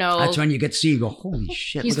him, That's when you get to see, you go, holy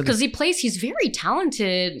shit. He's very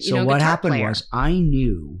talented, So what happened player. Was I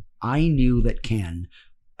knew that Ken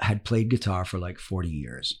had played guitar for like 40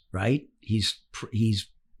 years, right? He's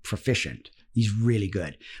proficient. He's really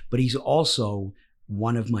good. But he's also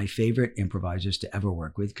one of my favorite improvisers to ever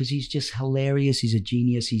work with because he's just hilarious. He's a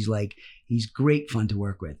genius. He's great fun to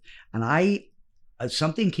work with. And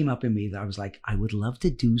something came up in me that I was like, I would love to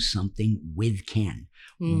do something with Ken.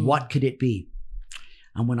 What could it be?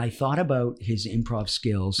 And when I thought about his improv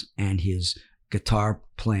skills and his guitar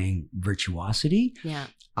playing virtuosity,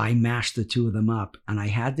 I mashed the two of them up and I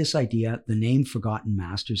had this idea. The name Forgotten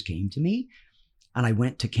Masters came to me and I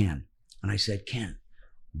went to Ken and I said, Ken,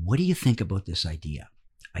 what do you think about this idea?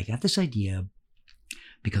 I got this idea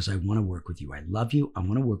because I want to work with you. I love you. I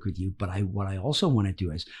want to work with you. But what I also want to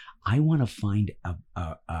do is I want to find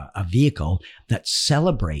a vehicle that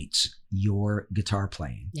celebrates your guitar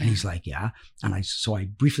playing. Yeah. And he's like, yeah. And so I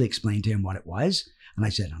briefly explained to him what it was. And I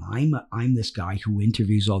said, and I'm this guy who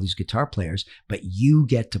interviews all these guitar players, but you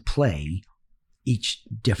get to play each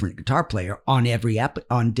different guitar player on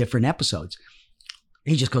on different episodes.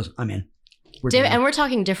 He just goes, I'm in. And we're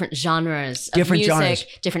talking different genres of Different music, genres.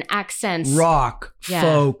 different accents. Rock, Yeah.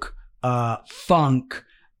 folk, funk,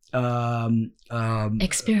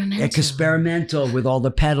 experimental with all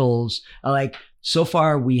the pedals. Like so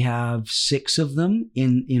far, we have 6 of them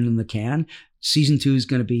in the can. Season 2 is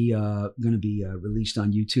going to be released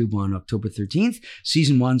on YouTube on October 13th.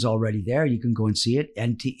 Season 1's already there. You can go and see it.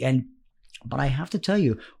 But I have to tell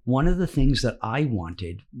you, one of the things that I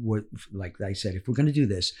wanted was, like I said, if we're going to do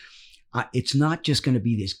this, it's not just going to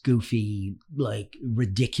be this goofy, like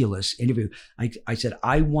ridiculous interview. I said,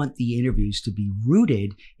 I want the interviews to be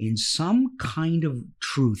rooted in some kind of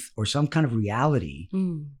truth or some kind of reality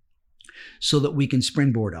so that we can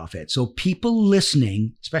springboard off it. So people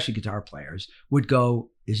listening, especially guitar players, would go,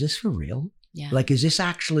 is this for real? Yeah. Like, is this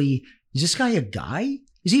guy a guy?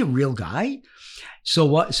 Is he a real guy? So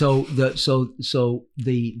what? So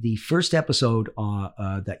the first episode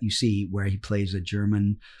that you see where he plays a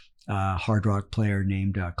German hard rock player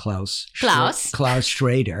named Klaus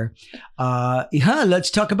Schrader. Yeah,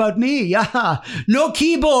 let's talk about me. Yeah, no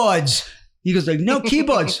keyboards. He goes like, no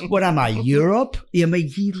keyboards. What am I, Europe? Yeah, I mean,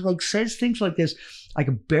 he like says things like this. I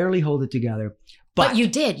can barely hold it together. But you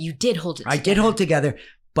did hold it together. I did hold it together.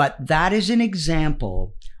 But that is an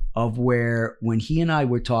example of where, when he and I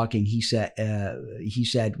were talking, he said,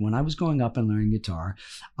 when I was growing up and learning guitar,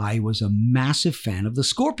 I was a massive fan of the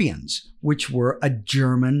Scorpions, which were a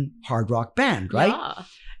German hard rock band, right? Yeah.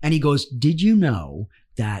 And he goes, did you know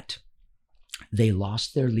that they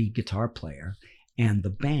lost their lead guitar player and the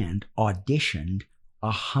band auditioned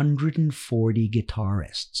 140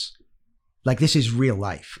 guitarists? Like, this is real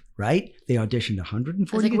life, right? They auditioned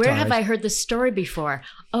 140 I was like, guitarists. where have I heard this story before?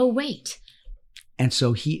 Oh, wait. And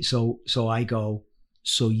so so I go,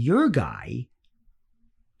 so your guy,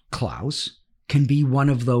 Klaus, can be one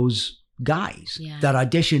of those guys that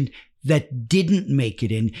auditioned that didn't make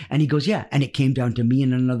it in. And he goes, yeah. And it came down to me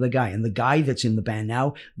and another guy. And the guy that's in the band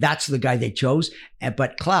now, that's the guy they chose.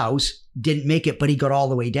 But Klaus didn't make it, but he got all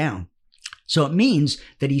the way down. So it means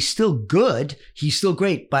that he's still good. He's still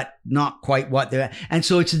great, but not quite what they're. And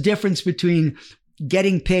so it's a difference between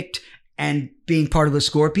getting picked and being part of the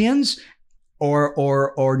Scorpions,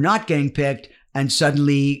 or not getting picked and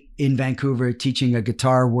suddenly in Vancouver teaching a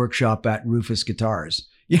guitar workshop at Rufus Guitars.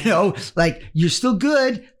 You know, like, you're still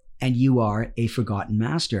good and you are a forgotten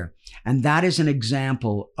master. And that is an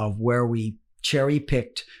example of where we cherry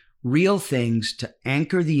picked real things to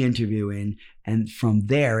anchor the interview in. And from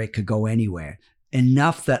there, it could go anywhere.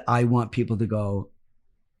 Enough that I want people to go,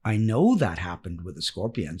 I know that happened with the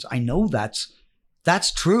Scorpions. I know that's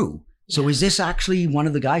true. So is this actually one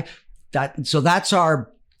of the guys? So that's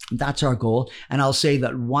our goal. And I'll say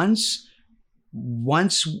that once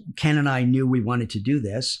Ken and I knew we wanted to do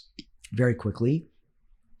this very quickly,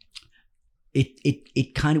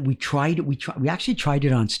 it kind of, we actually tried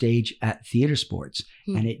it on stage at Theater Sports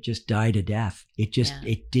and it just died a death.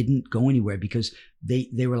 It didn't go anywhere because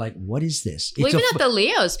they were like, what is this? Well, even at the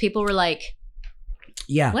Leos, people were like,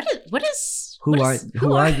 yeah, who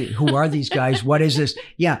are these guys? What is this?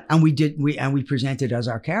 Yeah. And we presented as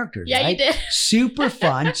our characters. Yeah, right? you did. Super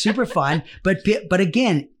fun. But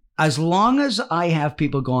again, as long as I have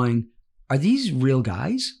people going, are these real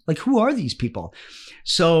guys? Like, who are these people?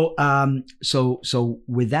 So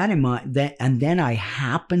with that in mind, then I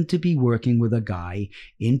happened to be working with a guy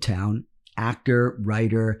in town, actor,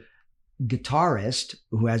 writer, guitarist,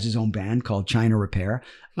 who has his own band called China Repair,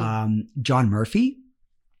 John Murphy.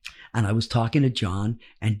 And I was talking to John,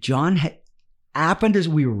 and John happened as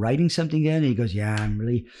we were writing something in, and he goes, yeah, I'm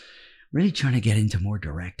really trying to get into more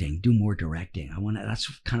directing, do more directing. That's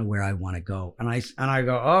kind of where I want to go. And I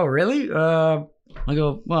go, oh, really? I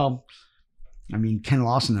go, well, I mean, Ken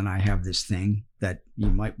Lawson and I have this thing that you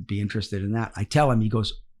might be interested in that. I tell him, he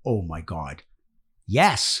goes, oh my God,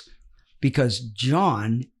 yes. Because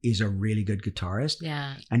John is a really good guitarist.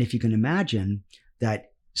 Yeah. And if you can imagine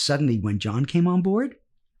that suddenly when John came on board,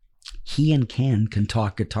 he and Ken can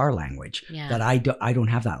talk guitar language that I don't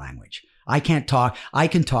have that language. I can talk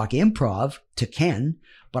improv to Ken,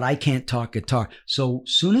 but I can't talk guitar. So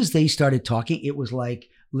soon as they started talking, it was like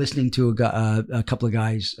listening to a couple of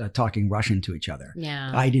guys talking Russian to each other.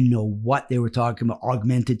 Yeah. I didn't know what they were talking about,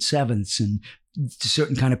 augmented sevenths and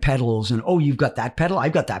certain kind of pedals. And, oh, you've got that pedal.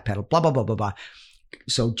 I've got that pedal, blah, blah, blah, blah, blah.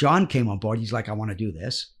 so John came on board. He's like, I want to do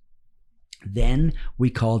this. Then we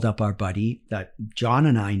called up our buddy that John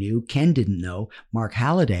and I knew, Ken didn't know, Mark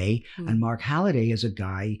Halliday. And Mark Halliday is a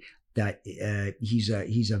guy that he's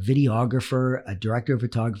a videographer, a director of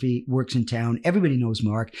photography, works in town. Everybody knows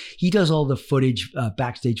Mark. He does all the footage,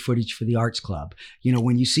 backstage footage for the Arts Club. You know,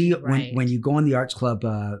 when you see when you go on the Arts Club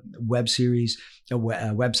web series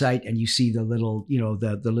website and you see the little, you know,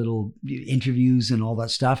 the little interviews and all that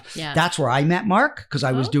stuff. Yeah. That's where I met Mark, because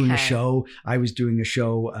I was doing a show. I was doing a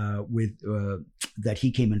show with that he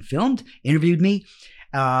came and filmed, interviewed me.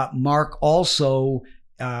 Mark also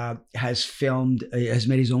has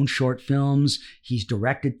made his own short films. He's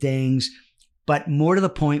directed things, but more to the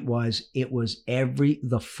point was, it was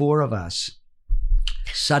the four of us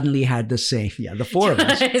suddenly had the same. Yeah, the four of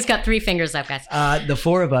us. He's got 3 fingers up, guys. The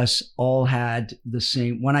four of us all had the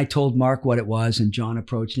same. When I told Mark what it was, and John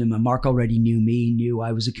approached him, and Mark already knew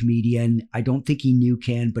I was a comedian. I don't think he knew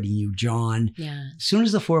Ken, but he knew John. Yeah. As soon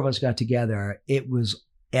as the four of us got together, it was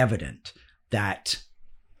evident that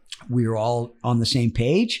we were all on the same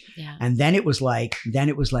page. Yeah. And then it was like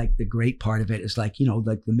the great part of it is like, you know,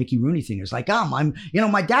 like the Mickey Rooney thing is like,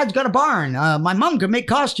 my dad's got a barn. My mom can make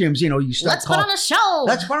costumes. You know, you start Let's put on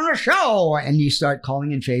a show. And you start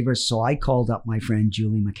calling in favors. So I called up my friend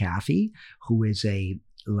Julie McAfee, who is a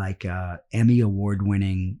Emmy Award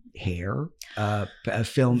winning hair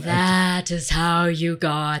film. That is how you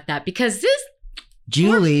got that, because this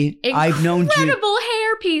Julie, I've known incredible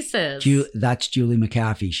hair pieces. That's Julie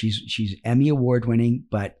McAfee. She's Emmy Award winning,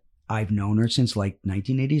 but I've known her since like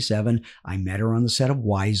 1987. I met her on the set of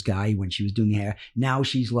Wise Guy when she was doing hair. Now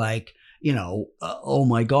she's like, you know, oh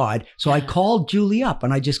my God. So I called Julie up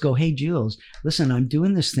and I just go, hey, Jules, listen, I'm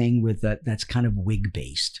doing this thing with that's kind of wig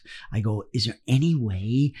based. I go, is there any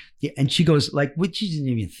way? And she goes like, she didn't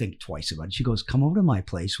even think twice about it. She goes, come over to my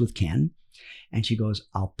place with Ken. And she goes,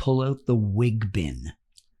 I'll pull out the wig bin.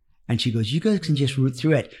 And she goes, you guys can just root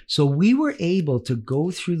through it. So we were able to go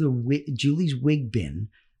through Julie's wig bin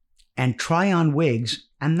and try on wigs.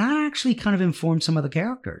 And that actually kind of informed some of the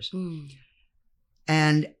characters.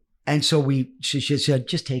 And so she said,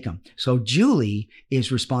 just take them. So Julie is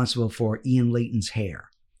responsible for Ian Layton's hair.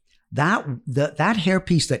 That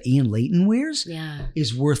hairpiece that Ian Layton wears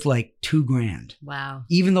is worth like $2,000. Wow.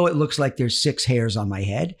 Even though it looks like there's 6 hairs on my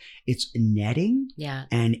head, it's netting. Yeah.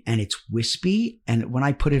 And it's wispy. And when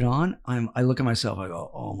I put it on, I look at myself, I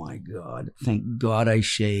go, oh my God, thank God I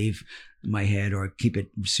shave my head or keep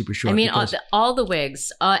it super short. I mean, all the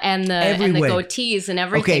wigs and the goatees and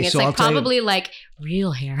everything. Okay, it's so like probably like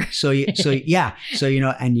real hair. So yeah. So, you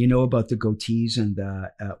know, and you know about the goatees and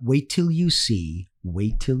wait till you see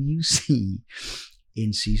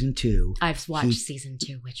in season 2. I've watched season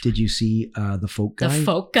 2. Which did you see the folk guy? The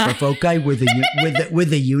folk guy. The folk guy with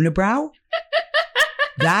the unibrow.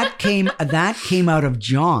 That came out of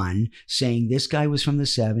John saying this guy was from the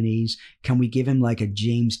 70s. Can we give him like a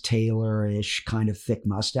James Taylor-ish kind of thick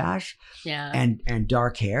mustache? Yeah. And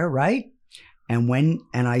dark hair, right? And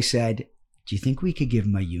I said, do you think we could give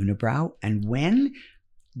him a unibrow? And when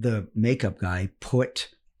the makeup guy put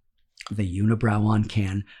the unibrow on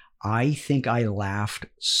Ken, I think I laughed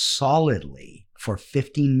solidly for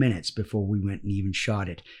 15 minutes before we went and even shot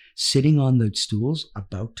it. Sitting on the stools,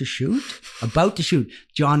 about to shoot.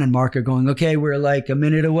 John and Mark are going, okay, we're like a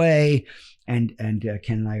minute away. And Ken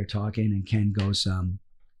and I are talking, and Ken goes,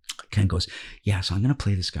 yeah, so I'm going to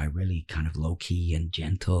play this guy really kind of low key and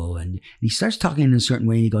gentle. And he starts talking in a certain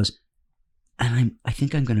way, and he goes, and I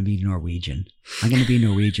think I'm going to be Norwegian. I'm going to be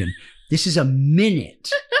Norwegian. This is a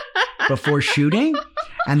minute before shooting.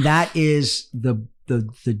 And that is the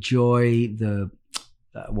joy,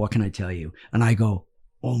 what can I tell you? And I go,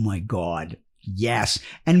 oh my God, yes.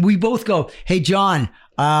 And we both go, hey, John,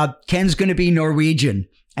 Ken's going to be Norwegian.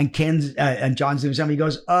 And John's doing something. He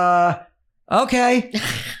goes, okay.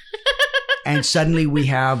 And suddenly we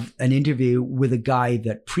have an interview with a guy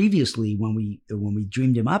that previously, when we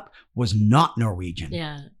dreamed him up, was not Norwegian.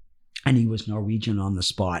 Yeah. And he was Norwegian on the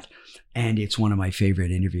spot. And it's one of my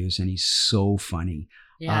favorite interviews. And he's so funny.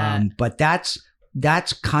 Yeah. But that's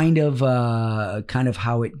kind of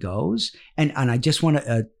how it goes. And I just want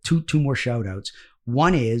to two more shout outs.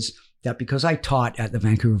 One is that because I taught at the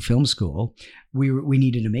Vancouver Film School, we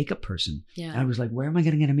needed a makeup person. Yeah. And I was like, where am I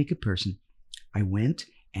going to get a makeup person? I went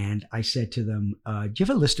and I said to them, do you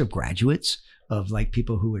have a list of graduates of like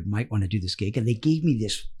people who might want to do this gig? And they gave me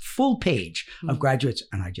this full page of graduates,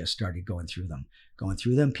 and I just started going through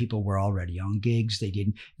them. People were already on gigs.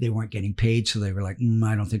 They weren't getting paid. So they were like,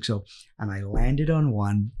 I don't think so. And I landed on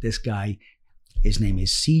one. This guy, his name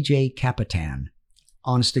is CJ Capitan.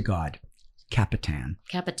 Honest to God. Capitan.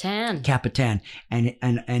 Capitan.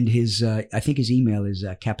 And his I think his email is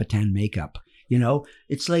Capitan Makeup. You know,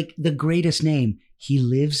 it's like the greatest name. He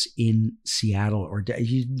lives in Seattle, or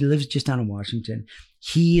he lives just down in Washington.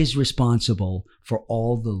 He is responsible for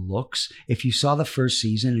all the looks. If you saw the first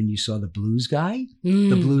season and you saw the blues guy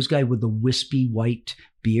with the wispy white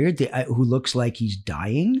beard, who looks like he's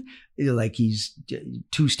dying, like he's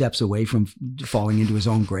 2 steps away from falling into his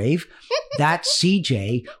own grave, that's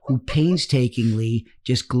CJ, who painstakingly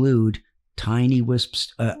just glued tiny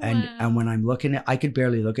wisps. And when I'm looking at, I could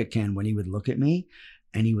barely look at Ken when he would look at me.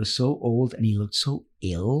 And he was so old and he looked so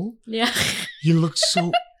ill. Yeah. He looked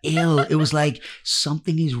so ill. It was like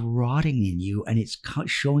something is rotting in you and it's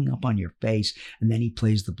showing up on your face. And then he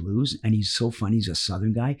plays the blues and he's so funny. He's a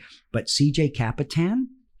Southern guy. But CJ Capitan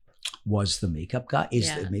was the makeup guy,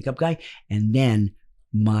 the makeup guy. And then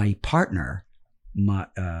my partner, my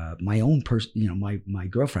own person, you know, my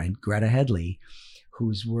girlfriend, Greta Headley,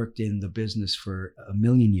 who's worked in the business for a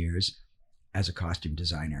million years as a costume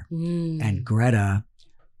designer. And Greta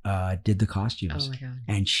did the costumes. Oh my God.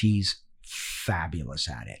 And she's fabulous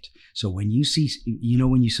at it. So when you see, you know,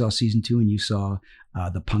 when you saw season 2 and you saw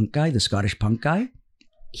the punk guy, the Scottish punk guy,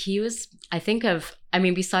 he was,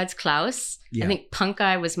 besides Klaus, I think Punk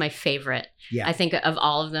Guy was my favorite. Yeah. I think of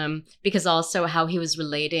all of them, because also how he was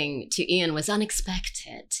relating to Ian was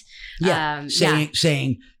unexpected. Yeah.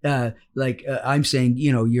 Saying, I'm saying,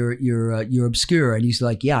 you know, you're obscure. And he's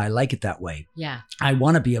like, yeah, I like it that way. Yeah. I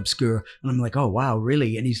want to be obscure. And I'm like, oh, wow,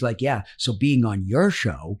 really? And he's like, yeah. So being on your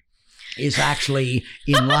show is actually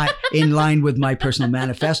in line with my personal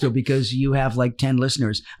manifesto, because you have like 10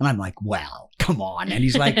 listeners. And I'm like, well, come on. And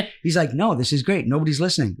he's like, no, this is great. Nobody's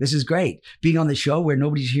listening. This is great. Being on the show where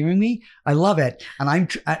nobody's hearing me, I love it.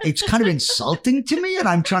 And it's kind of insulting to me. And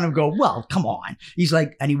I'm trying to go, well, come on. He's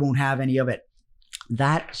like, and he won't have any of it.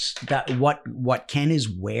 What Ken is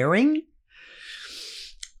wearing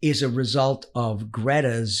is a result of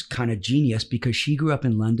Greta's kind of genius, because she grew up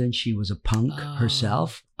in London. She was a punk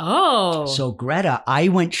herself. Oh. So Greta, I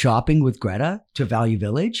went shopping with Greta to Value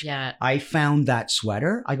Village. Yeah. I found that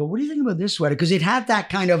sweater. I go, what do you think about this sweater? Because it had that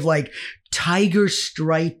kind of like tiger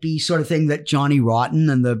stripey sort of thing that Johnny Rotten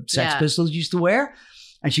and the Sex Pistols used to wear.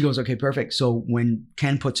 And she goes, okay, perfect. So when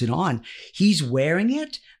Ken puts it on, he's wearing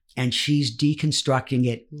it and she's deconstructing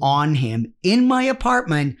it on him in my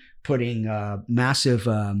apartment, putting massive,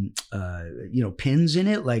 pins in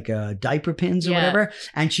it, like diaper pins or whatever.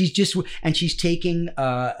 And she's taking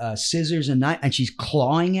scissors and knife and she's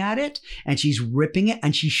clawing at it and she's ripping it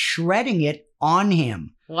and she's shredding it on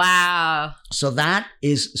him. Wow. So that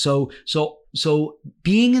is, so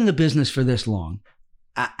being in the business for this long,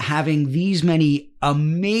 having these many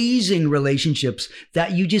amazing relationships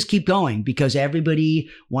that you just keep going because everybody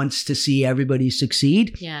wants to see everybody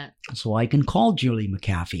succeed. Yeah. So I can call Julie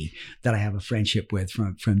McAfee, that I have a friendship with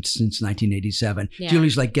from since 1987. Yeah.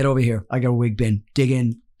 Julie's like, get over here. I got a wig bin. Dig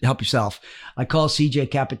in. Help yourself. I call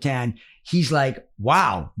CJ Capitan. He's like,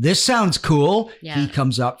 wow, this sounds cool. Yeah. He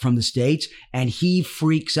comes up from the States and he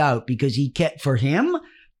freaks out because for him,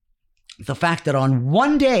 the fact that on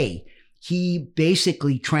one day, he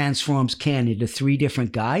basically transforms Ken into 3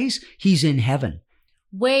 different guys. He's in heaven.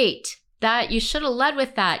 Wait, you should have led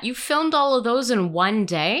with that. You filmed all of those in one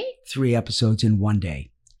day? 3 episodes in one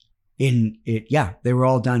day. They were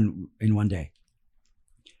all done in one day.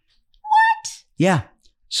 What? Yeah.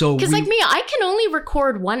 So because like me, I can only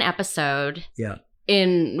record 1 episode. Yeah.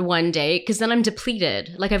 In one day, because then I'm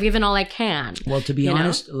depleted. Like I've given all I can. Well, to be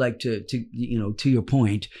honest, like to your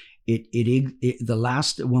point. The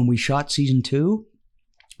last, when we shot season 2,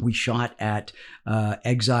 we shot at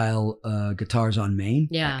Exile Guitars on Main.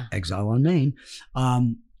 Yeah. Exile on Main.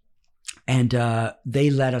 And they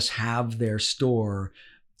let us have their store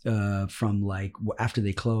from like after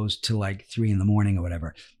they closed to like 3 a.m. or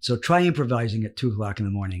whatever. So try improvising at 2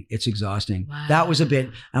 a.m. It's exhausting. Wow. That was a bit,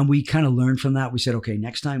 and we kind of learned from that. We said, okay,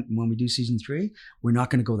 next time when we do season 3, we're not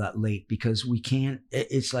going to go that late because we can't.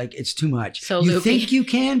 It's like it's too much. So you loopy. think you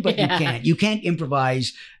can, but you can't. You can't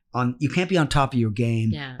improvise on. You can't be on top of your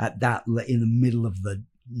game at that in the middle of the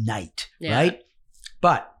night, right?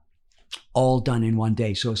 But all done in one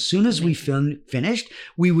day. So as soon as we finished,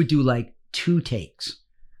 we would do like 2 takes.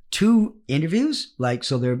 2 interviews, like,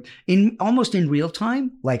 so they're almost in real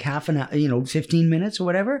time, like half an hour, 15 minutes or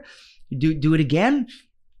whatever. Do it again,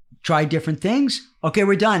 try different things. Okay,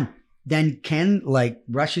 we're done. Then Ken like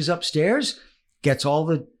rushes upstairs, gets all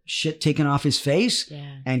the shit taken off his face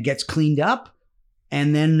and gets cleaned up.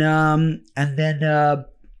 And then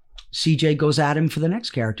CJ goes at him for the next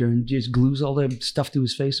character and just glues all the stuff to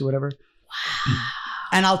his face or whatever. Wow.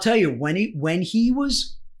 And I'll tell you, when he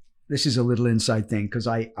was this is a little inside thing because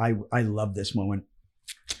I love this moment.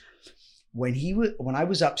 When I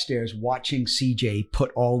was upstairs watching CJ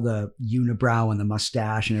put all the unibrow and the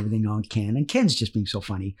mustache and everything on Ken, and Ken's just being so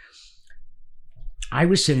funny, I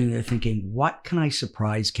was sitting there thinking, what can I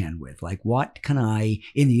surprise Ken with? Like, what can I,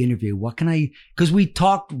 in the interview, because we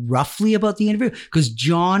talked roughly about the interview, because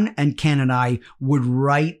John and Ken and I would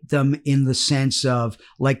write them in the sense of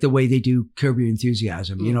like the way they do Curb Your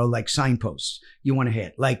Enthusiasm, like signposts you want to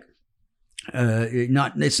hit. Like,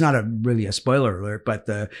 it's not really a spoiler alert, but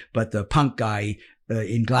the punk guy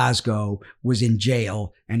in Glasgow was in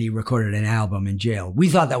jail and he recorded an album in jail. We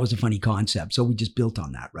thought that was a funny concept, so we just built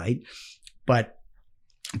on that, right? But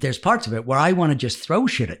there's parts of it where I want to just throw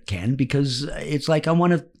shit at Ken because it's like I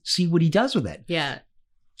want to see what he does with it. Yeah.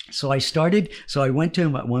 So I went to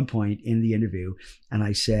him at one point in the interview and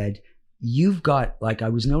I said, you've got, like, I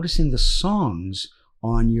was noticing the songs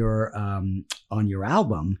on your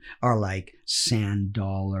album are like Sand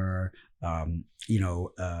Dollar,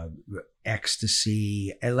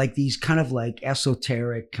 Ecstasy, like these kind of like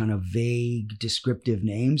esoteric, kind of vague, descriptive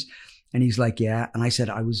names. And he's like, yeah. And I said,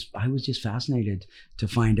 I was just fascinated to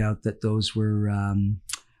find out that those were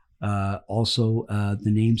also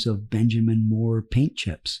the names of Benjamin Moore paint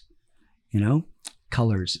chips,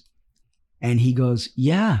 colors. And he goes,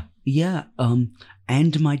 yeah,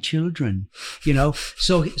 and my children,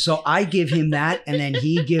 So I give him that, and then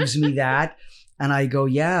he gives me that, and I go,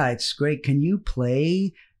 yeah, it's great.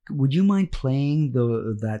 Would you mind playing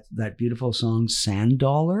that beautiful song Sand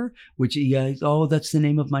Dollar? Which, that's the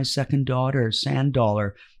name of my second daughter, Sand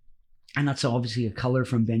Dollar. And that's obviously a color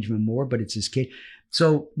from Benjamin Moore, but it's his kid.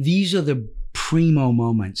 So these are the primo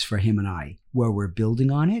moments for him and I where we're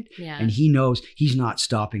building on it. Yeah. And he knows he's not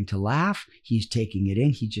stopping to laugh. He's taking it in.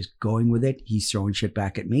 He's just going with it. He's throwing shit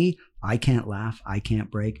back at me. I can't laugh. I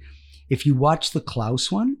can't break. If you watch the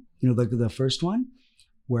Klaus one, the first one,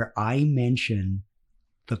 where I mention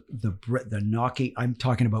the knocking, I'm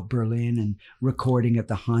talking about Berlin and recording at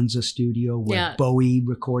the Hansa studio where Bowie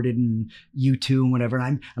recorded and U2 and whatever.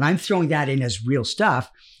 And I'm throwing that in as real stuff.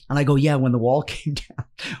 And I go, yeah, when the wall came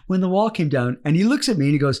down, and he looks at me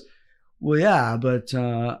and he goes, well, yeah, but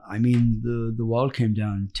the wall came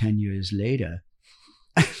down 10 years later.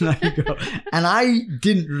 And I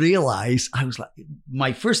didn't realize, I was like,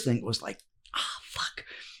 my first thing was like, fuck.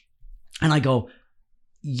 And I go,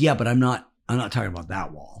 yeah, but I'm not talking about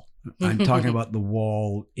that wall. I'm talking about the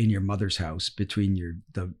wall in your mother's house between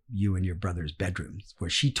you and your brother's bedrooms, where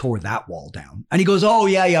she tore that wall down. And he goes, oh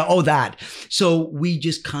yeah, oh that. So we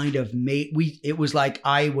just kind of it was like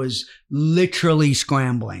I was literally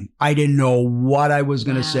scrambling. I didn't know what I was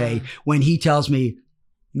going to say when he tells me,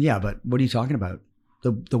 yeah, but what are you talking about?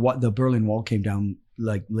 The Berlin Wall came down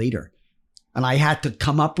like later. And I had to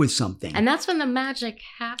come up with something. And that's when the magic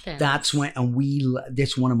happens. That's one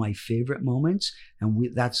of my favorite moments.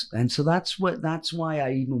 That's why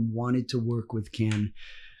I even wanted to work with Ken,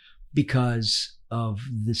 because of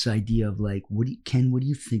this idea of like, Ken, what do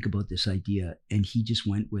you think about this idea? And he just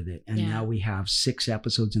went with it. And now we have 6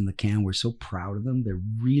 episodes in the can. We're so proud of them. They're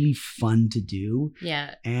really fun to do.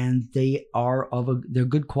 Yeah. And they are they're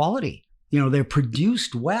good quality. They're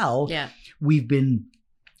produced well. Yeah. We've been,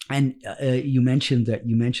 and you mentioned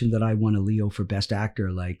that I won a Leo for Best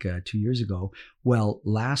Actor like 2 years ago. Well,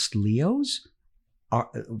 last Leos,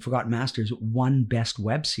 Forgotten Masters won Best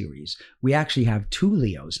Web Series. We actually have 2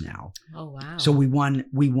 Leos now. Oh wow! So we won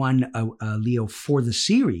a Leo for the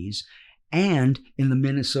series, and in the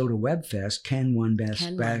Minnesota Web Fest, Ken won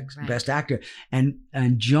Best Actor, and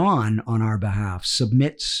John on our behalf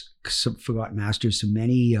submits Forgotten Masters to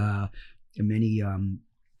many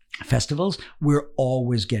festivals. We're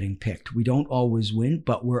always getting picked. We don't always win,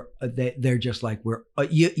 but they're just like,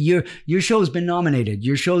 your show's been nominated.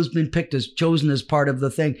 Your show's been chosen as part of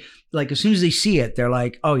the thing. Like as soon as they see it, they're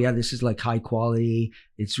like, oh yeah, this is like high quality.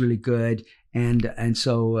 It's really good. And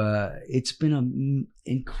so it's been an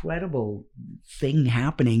incredible thing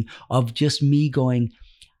happening of just me going,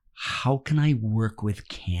 how can I work with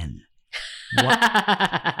Ken?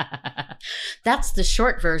 That's the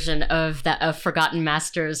short version of Forgotten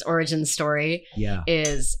Masters origin story. Yeah,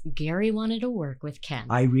 is Gary wanted to work with Ken.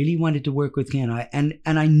 I really wanted to work with Ken.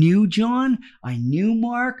 I knew John, I knew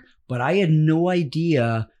Mark, but I had no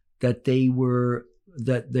idea that they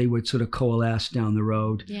would sort of coalesce down the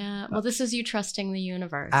road. Yeah. Well, this is you trusting the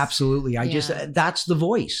universe. Absolutely. That's the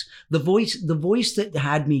voice that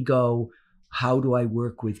had me go, how do I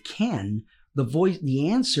work with Ken? The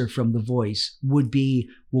answer from the voice would be,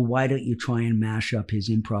 well, why don't you try and mash up his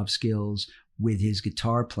improv skills with his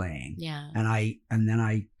guitar playing? Yeah. And then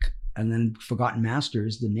I and then Forgotten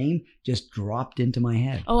Masters, the name just dropped into my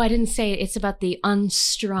head. Oh, I didn't say it's about the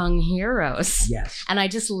unstrung heroes. Yes. And I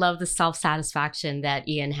just love the self-satisfaction that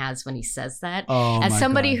Ian has when he says that. Oh, As my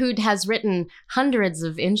somebody God. who has written hundreds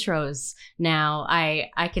of intros now,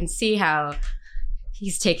 I can see how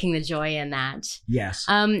he's taking the joy in that. Yes.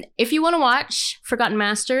 If you want to watch Forgotten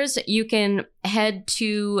Masters, you can head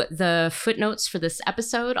to the footnotes for this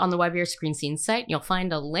episode on the YBR Screen Scene site. You'll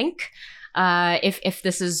find a link. If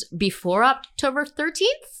this is before October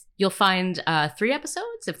 13th, you'll find 3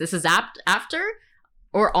 episodes. If this is after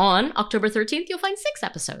or on October 13th, you'll find 6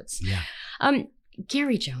 episodes. Yeah.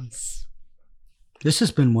 Gary Jones. This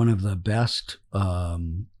has been one of the best,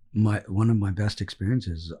 one of my best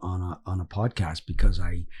experiences on a podcast, because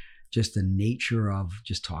the nature of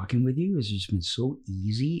just talking with you has just been so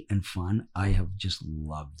easy and fun. I have just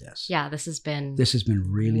loved this. Yeah, this has been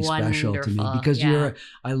really special to me, wonderful. because Yeah.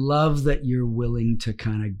 I love that you're willing to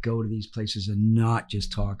kind of go to these places and not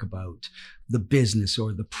just talk about the business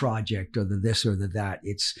or the project or the this or the that.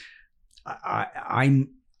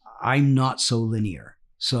 I'm not so linear.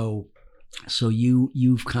 So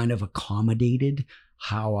you've kind of accommodated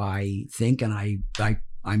how I think, and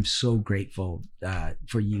I'm so grateful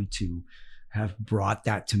for you to have brought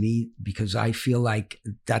that to me, because I feel like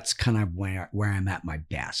that's kind of where I'm at my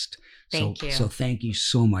best. Thank you. So thank you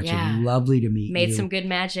so much. Yeah. It's lovely to meet you. Made some good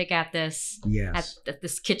magic at this. Yes. At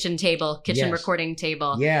this kitchen Yes. recording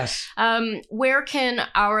table. Yes. Where can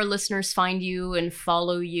our listeners find you and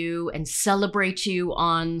follow you and celebrate you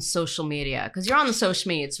on social media? Because you're on the social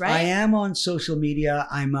medias, right? I am on social media.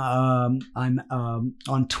 I'm on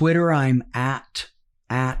Twitter. I'm at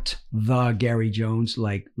the Gary Jones,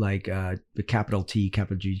 like the capital T,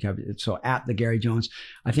 capital G, capital. So at the Gary Jones.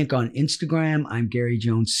 I think on Instagram, I'm Gary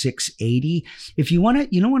Jones 680. If you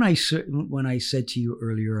want to, when I said to you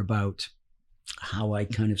earlier about how I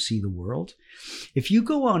kind of see the world, if you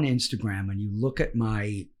go on Instagram and you look at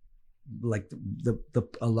my, like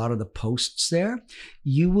a lot of the posts there,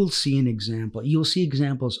 you will see an example. You'll see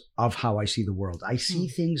examples of how I see the world. I see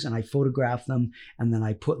things and I photograph them, and then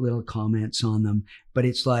I put little comments on them. But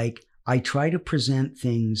it's like, I try to present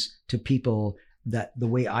things to people that the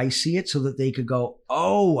way I see it, so that they could go,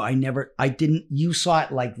 oh, you saw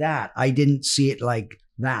it like that. I didn't see it like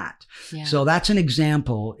that. Yeah. So that's an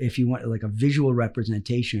example. If you want like a visual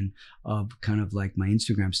representation of kind of like my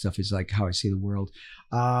Instagram stuff, is like how I see the world.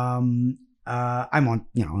 I'm on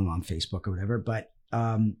Facebook or whatever, but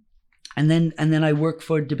and then I work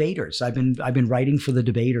for Debaters. I've been writing for the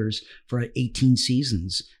Debaters for 18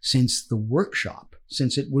 seasons since it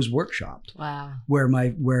was workshopped. Wow.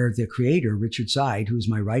 Where the creator, Richard Side, who's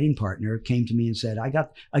my writing partner, came to me and said, I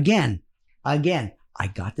got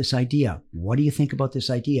this idea. What do you think about this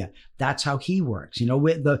idea? That's how he works.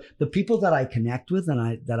 With the people that I connect with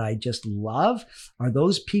and that I just love are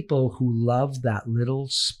those people who love that little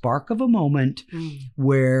spark of a moment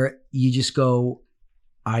where you just go,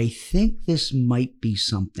 I think this might be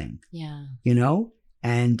something. Yeah.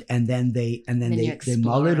 And then they mull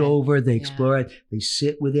explore it it. over, they Yeah. explore it, they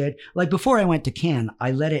sit with it. Like before I went to Cannes,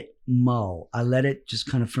 I let it mull. I let it just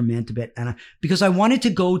kind of ferment a bit. Because I wanted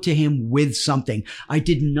to go to him with something. I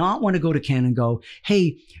did not want to go to Cannes and go,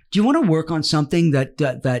 hey, do you want to work on something that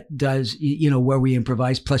does, where we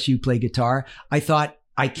improvise plus you play guitar? I thought,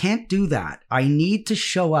 I can't do that. I need to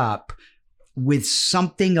show up with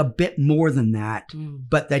something a bit more than that,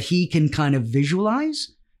 but that he can kind of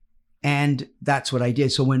visualize. And that's what I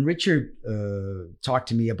did. So when Richard talked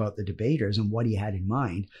to me about the Debaters and what he had in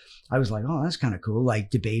mind, I was like, oh, that's kind of cool. Like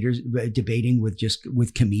debating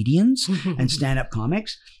with comedians and stand-up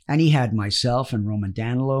comics. And he had myself and Roman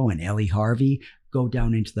Danilo and Ellie Harvey go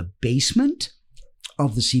down into the basement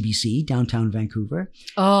of the CBC downtown Vancouver.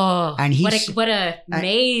 Oh, and what a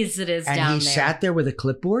maze it is down there. And he sat there with a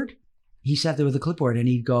clipboard. And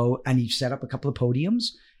he'd go, and he'd set up a couple of podiums.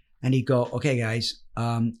 And he'd go, okay, guys,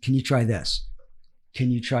 can you try this?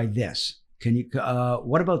 Can you try this? Can you?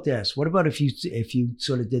 What about this? What about if you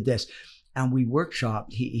sort of did this? And we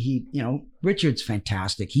workshopped. He Richard's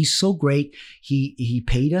fantastic. He's so great. He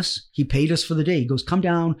paid us. He paid us for the day. He goes, come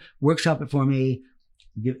down, workshop it for me.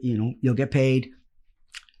 You'll get paid.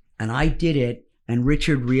 And I did it. And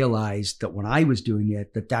Richard realized that when I was doing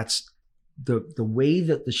it, that's the way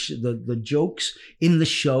that the jokes in the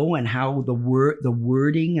show and how the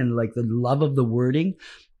wording and like the love of the wording,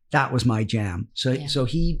 that was my jam. So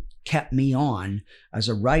he kept me on as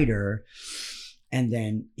a writer, and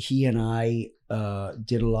then he and I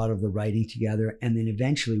did a lot of the writing together, and then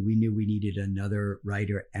eventually we knew we needed another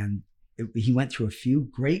writer, and he went through a few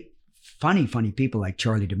great funny people like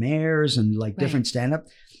Charlie Demers and like different stand-up,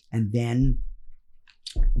 and then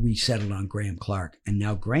we settled on Graham Clark. And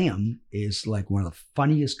now Graham is like one of the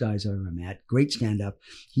funniest guys I've ever met. Great stand-up.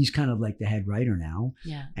 He's kind of like the head writer now.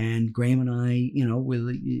 Yeah. And Graham and I,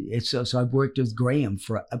 so I've worked with Graham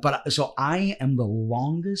so I am the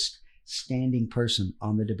longest standing person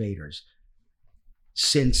on the Debaters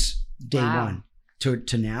since day one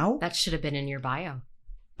to now. That should have been in your bio.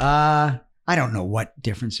 I don't know what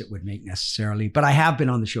difference it would make necessarily, but I have been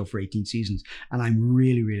on the show for 18 seasons, and I'm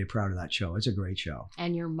really, really proud of that show. It's a great show.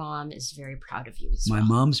 And your mom is very proud of you as well. My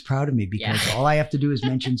mom's proud of me because all I have to do is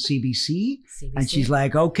mention CBC, and she's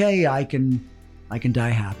like, okay, I can die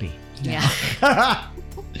happy. Yeah.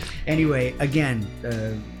 Anyway, again,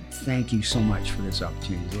 thank you so much for this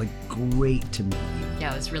opportunity. It's like great to meet you.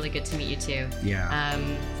 Yeah, it was really good to meet you too. Yeah.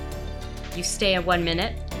 You stay at 1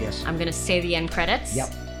 minute. Yes. I'm gonna say the end credits. Yep.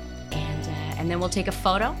 And then we'll take a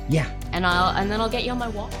photo. Yeah. And then I'll get you on my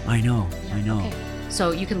wall. I know. Yeah, I know. Okay.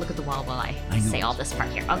 So you can look at the wall while I say all this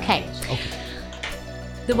part here. Okay. Okay.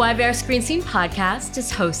 The YVR Screen Scene podcast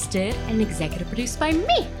is hosted and executive produced by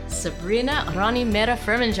me, Sabrina Rani Mera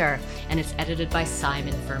Firminger, and it's edited by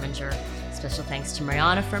Simon Firminger. Special thanks to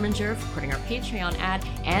Mariana Firminger for putting our Patreon ad,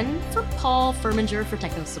 and for Paul Firminger for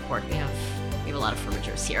technical support. We have a lot of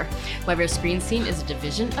Firmingers here. YVR Screen Scene is a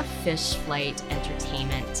division of Fish Flight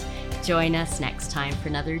Entertainment. Join us next time for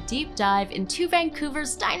another deep dive into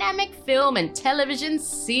Vancouver's dynamic film and television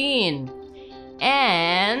scene.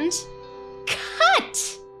 And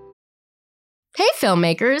cut! Hey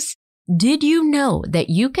filmmakers, did you know that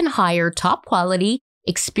you can hire top quality,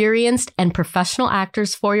 experienced, and professional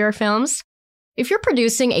actors for your films? If you're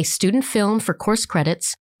producing a student film for course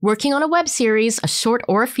credits, working on a web series, a short,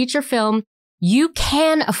 or a feature film, you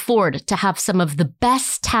can afford to have some of the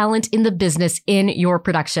best talent in the business in your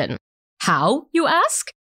production. How, you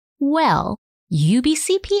ask? Well,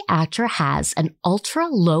 UBCP Actra has an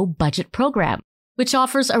ultra-low budget program, which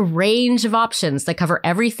offers a range of options that cover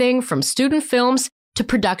everything from student films to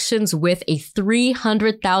productions with a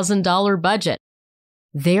 $300,000 budget.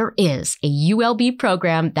 There is a ULB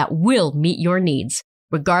program that will meet your needs,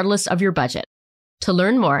 regardless of your budget. To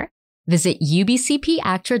learn more, visit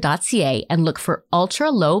ubcpactra.ca and look for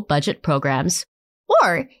ultra-low budget programs,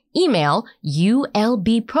 or email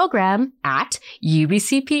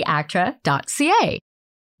ulbprogram@ubcpactra.ca.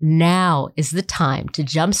 Now is the time to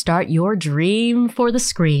jumpstart your dream for the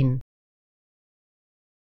screen.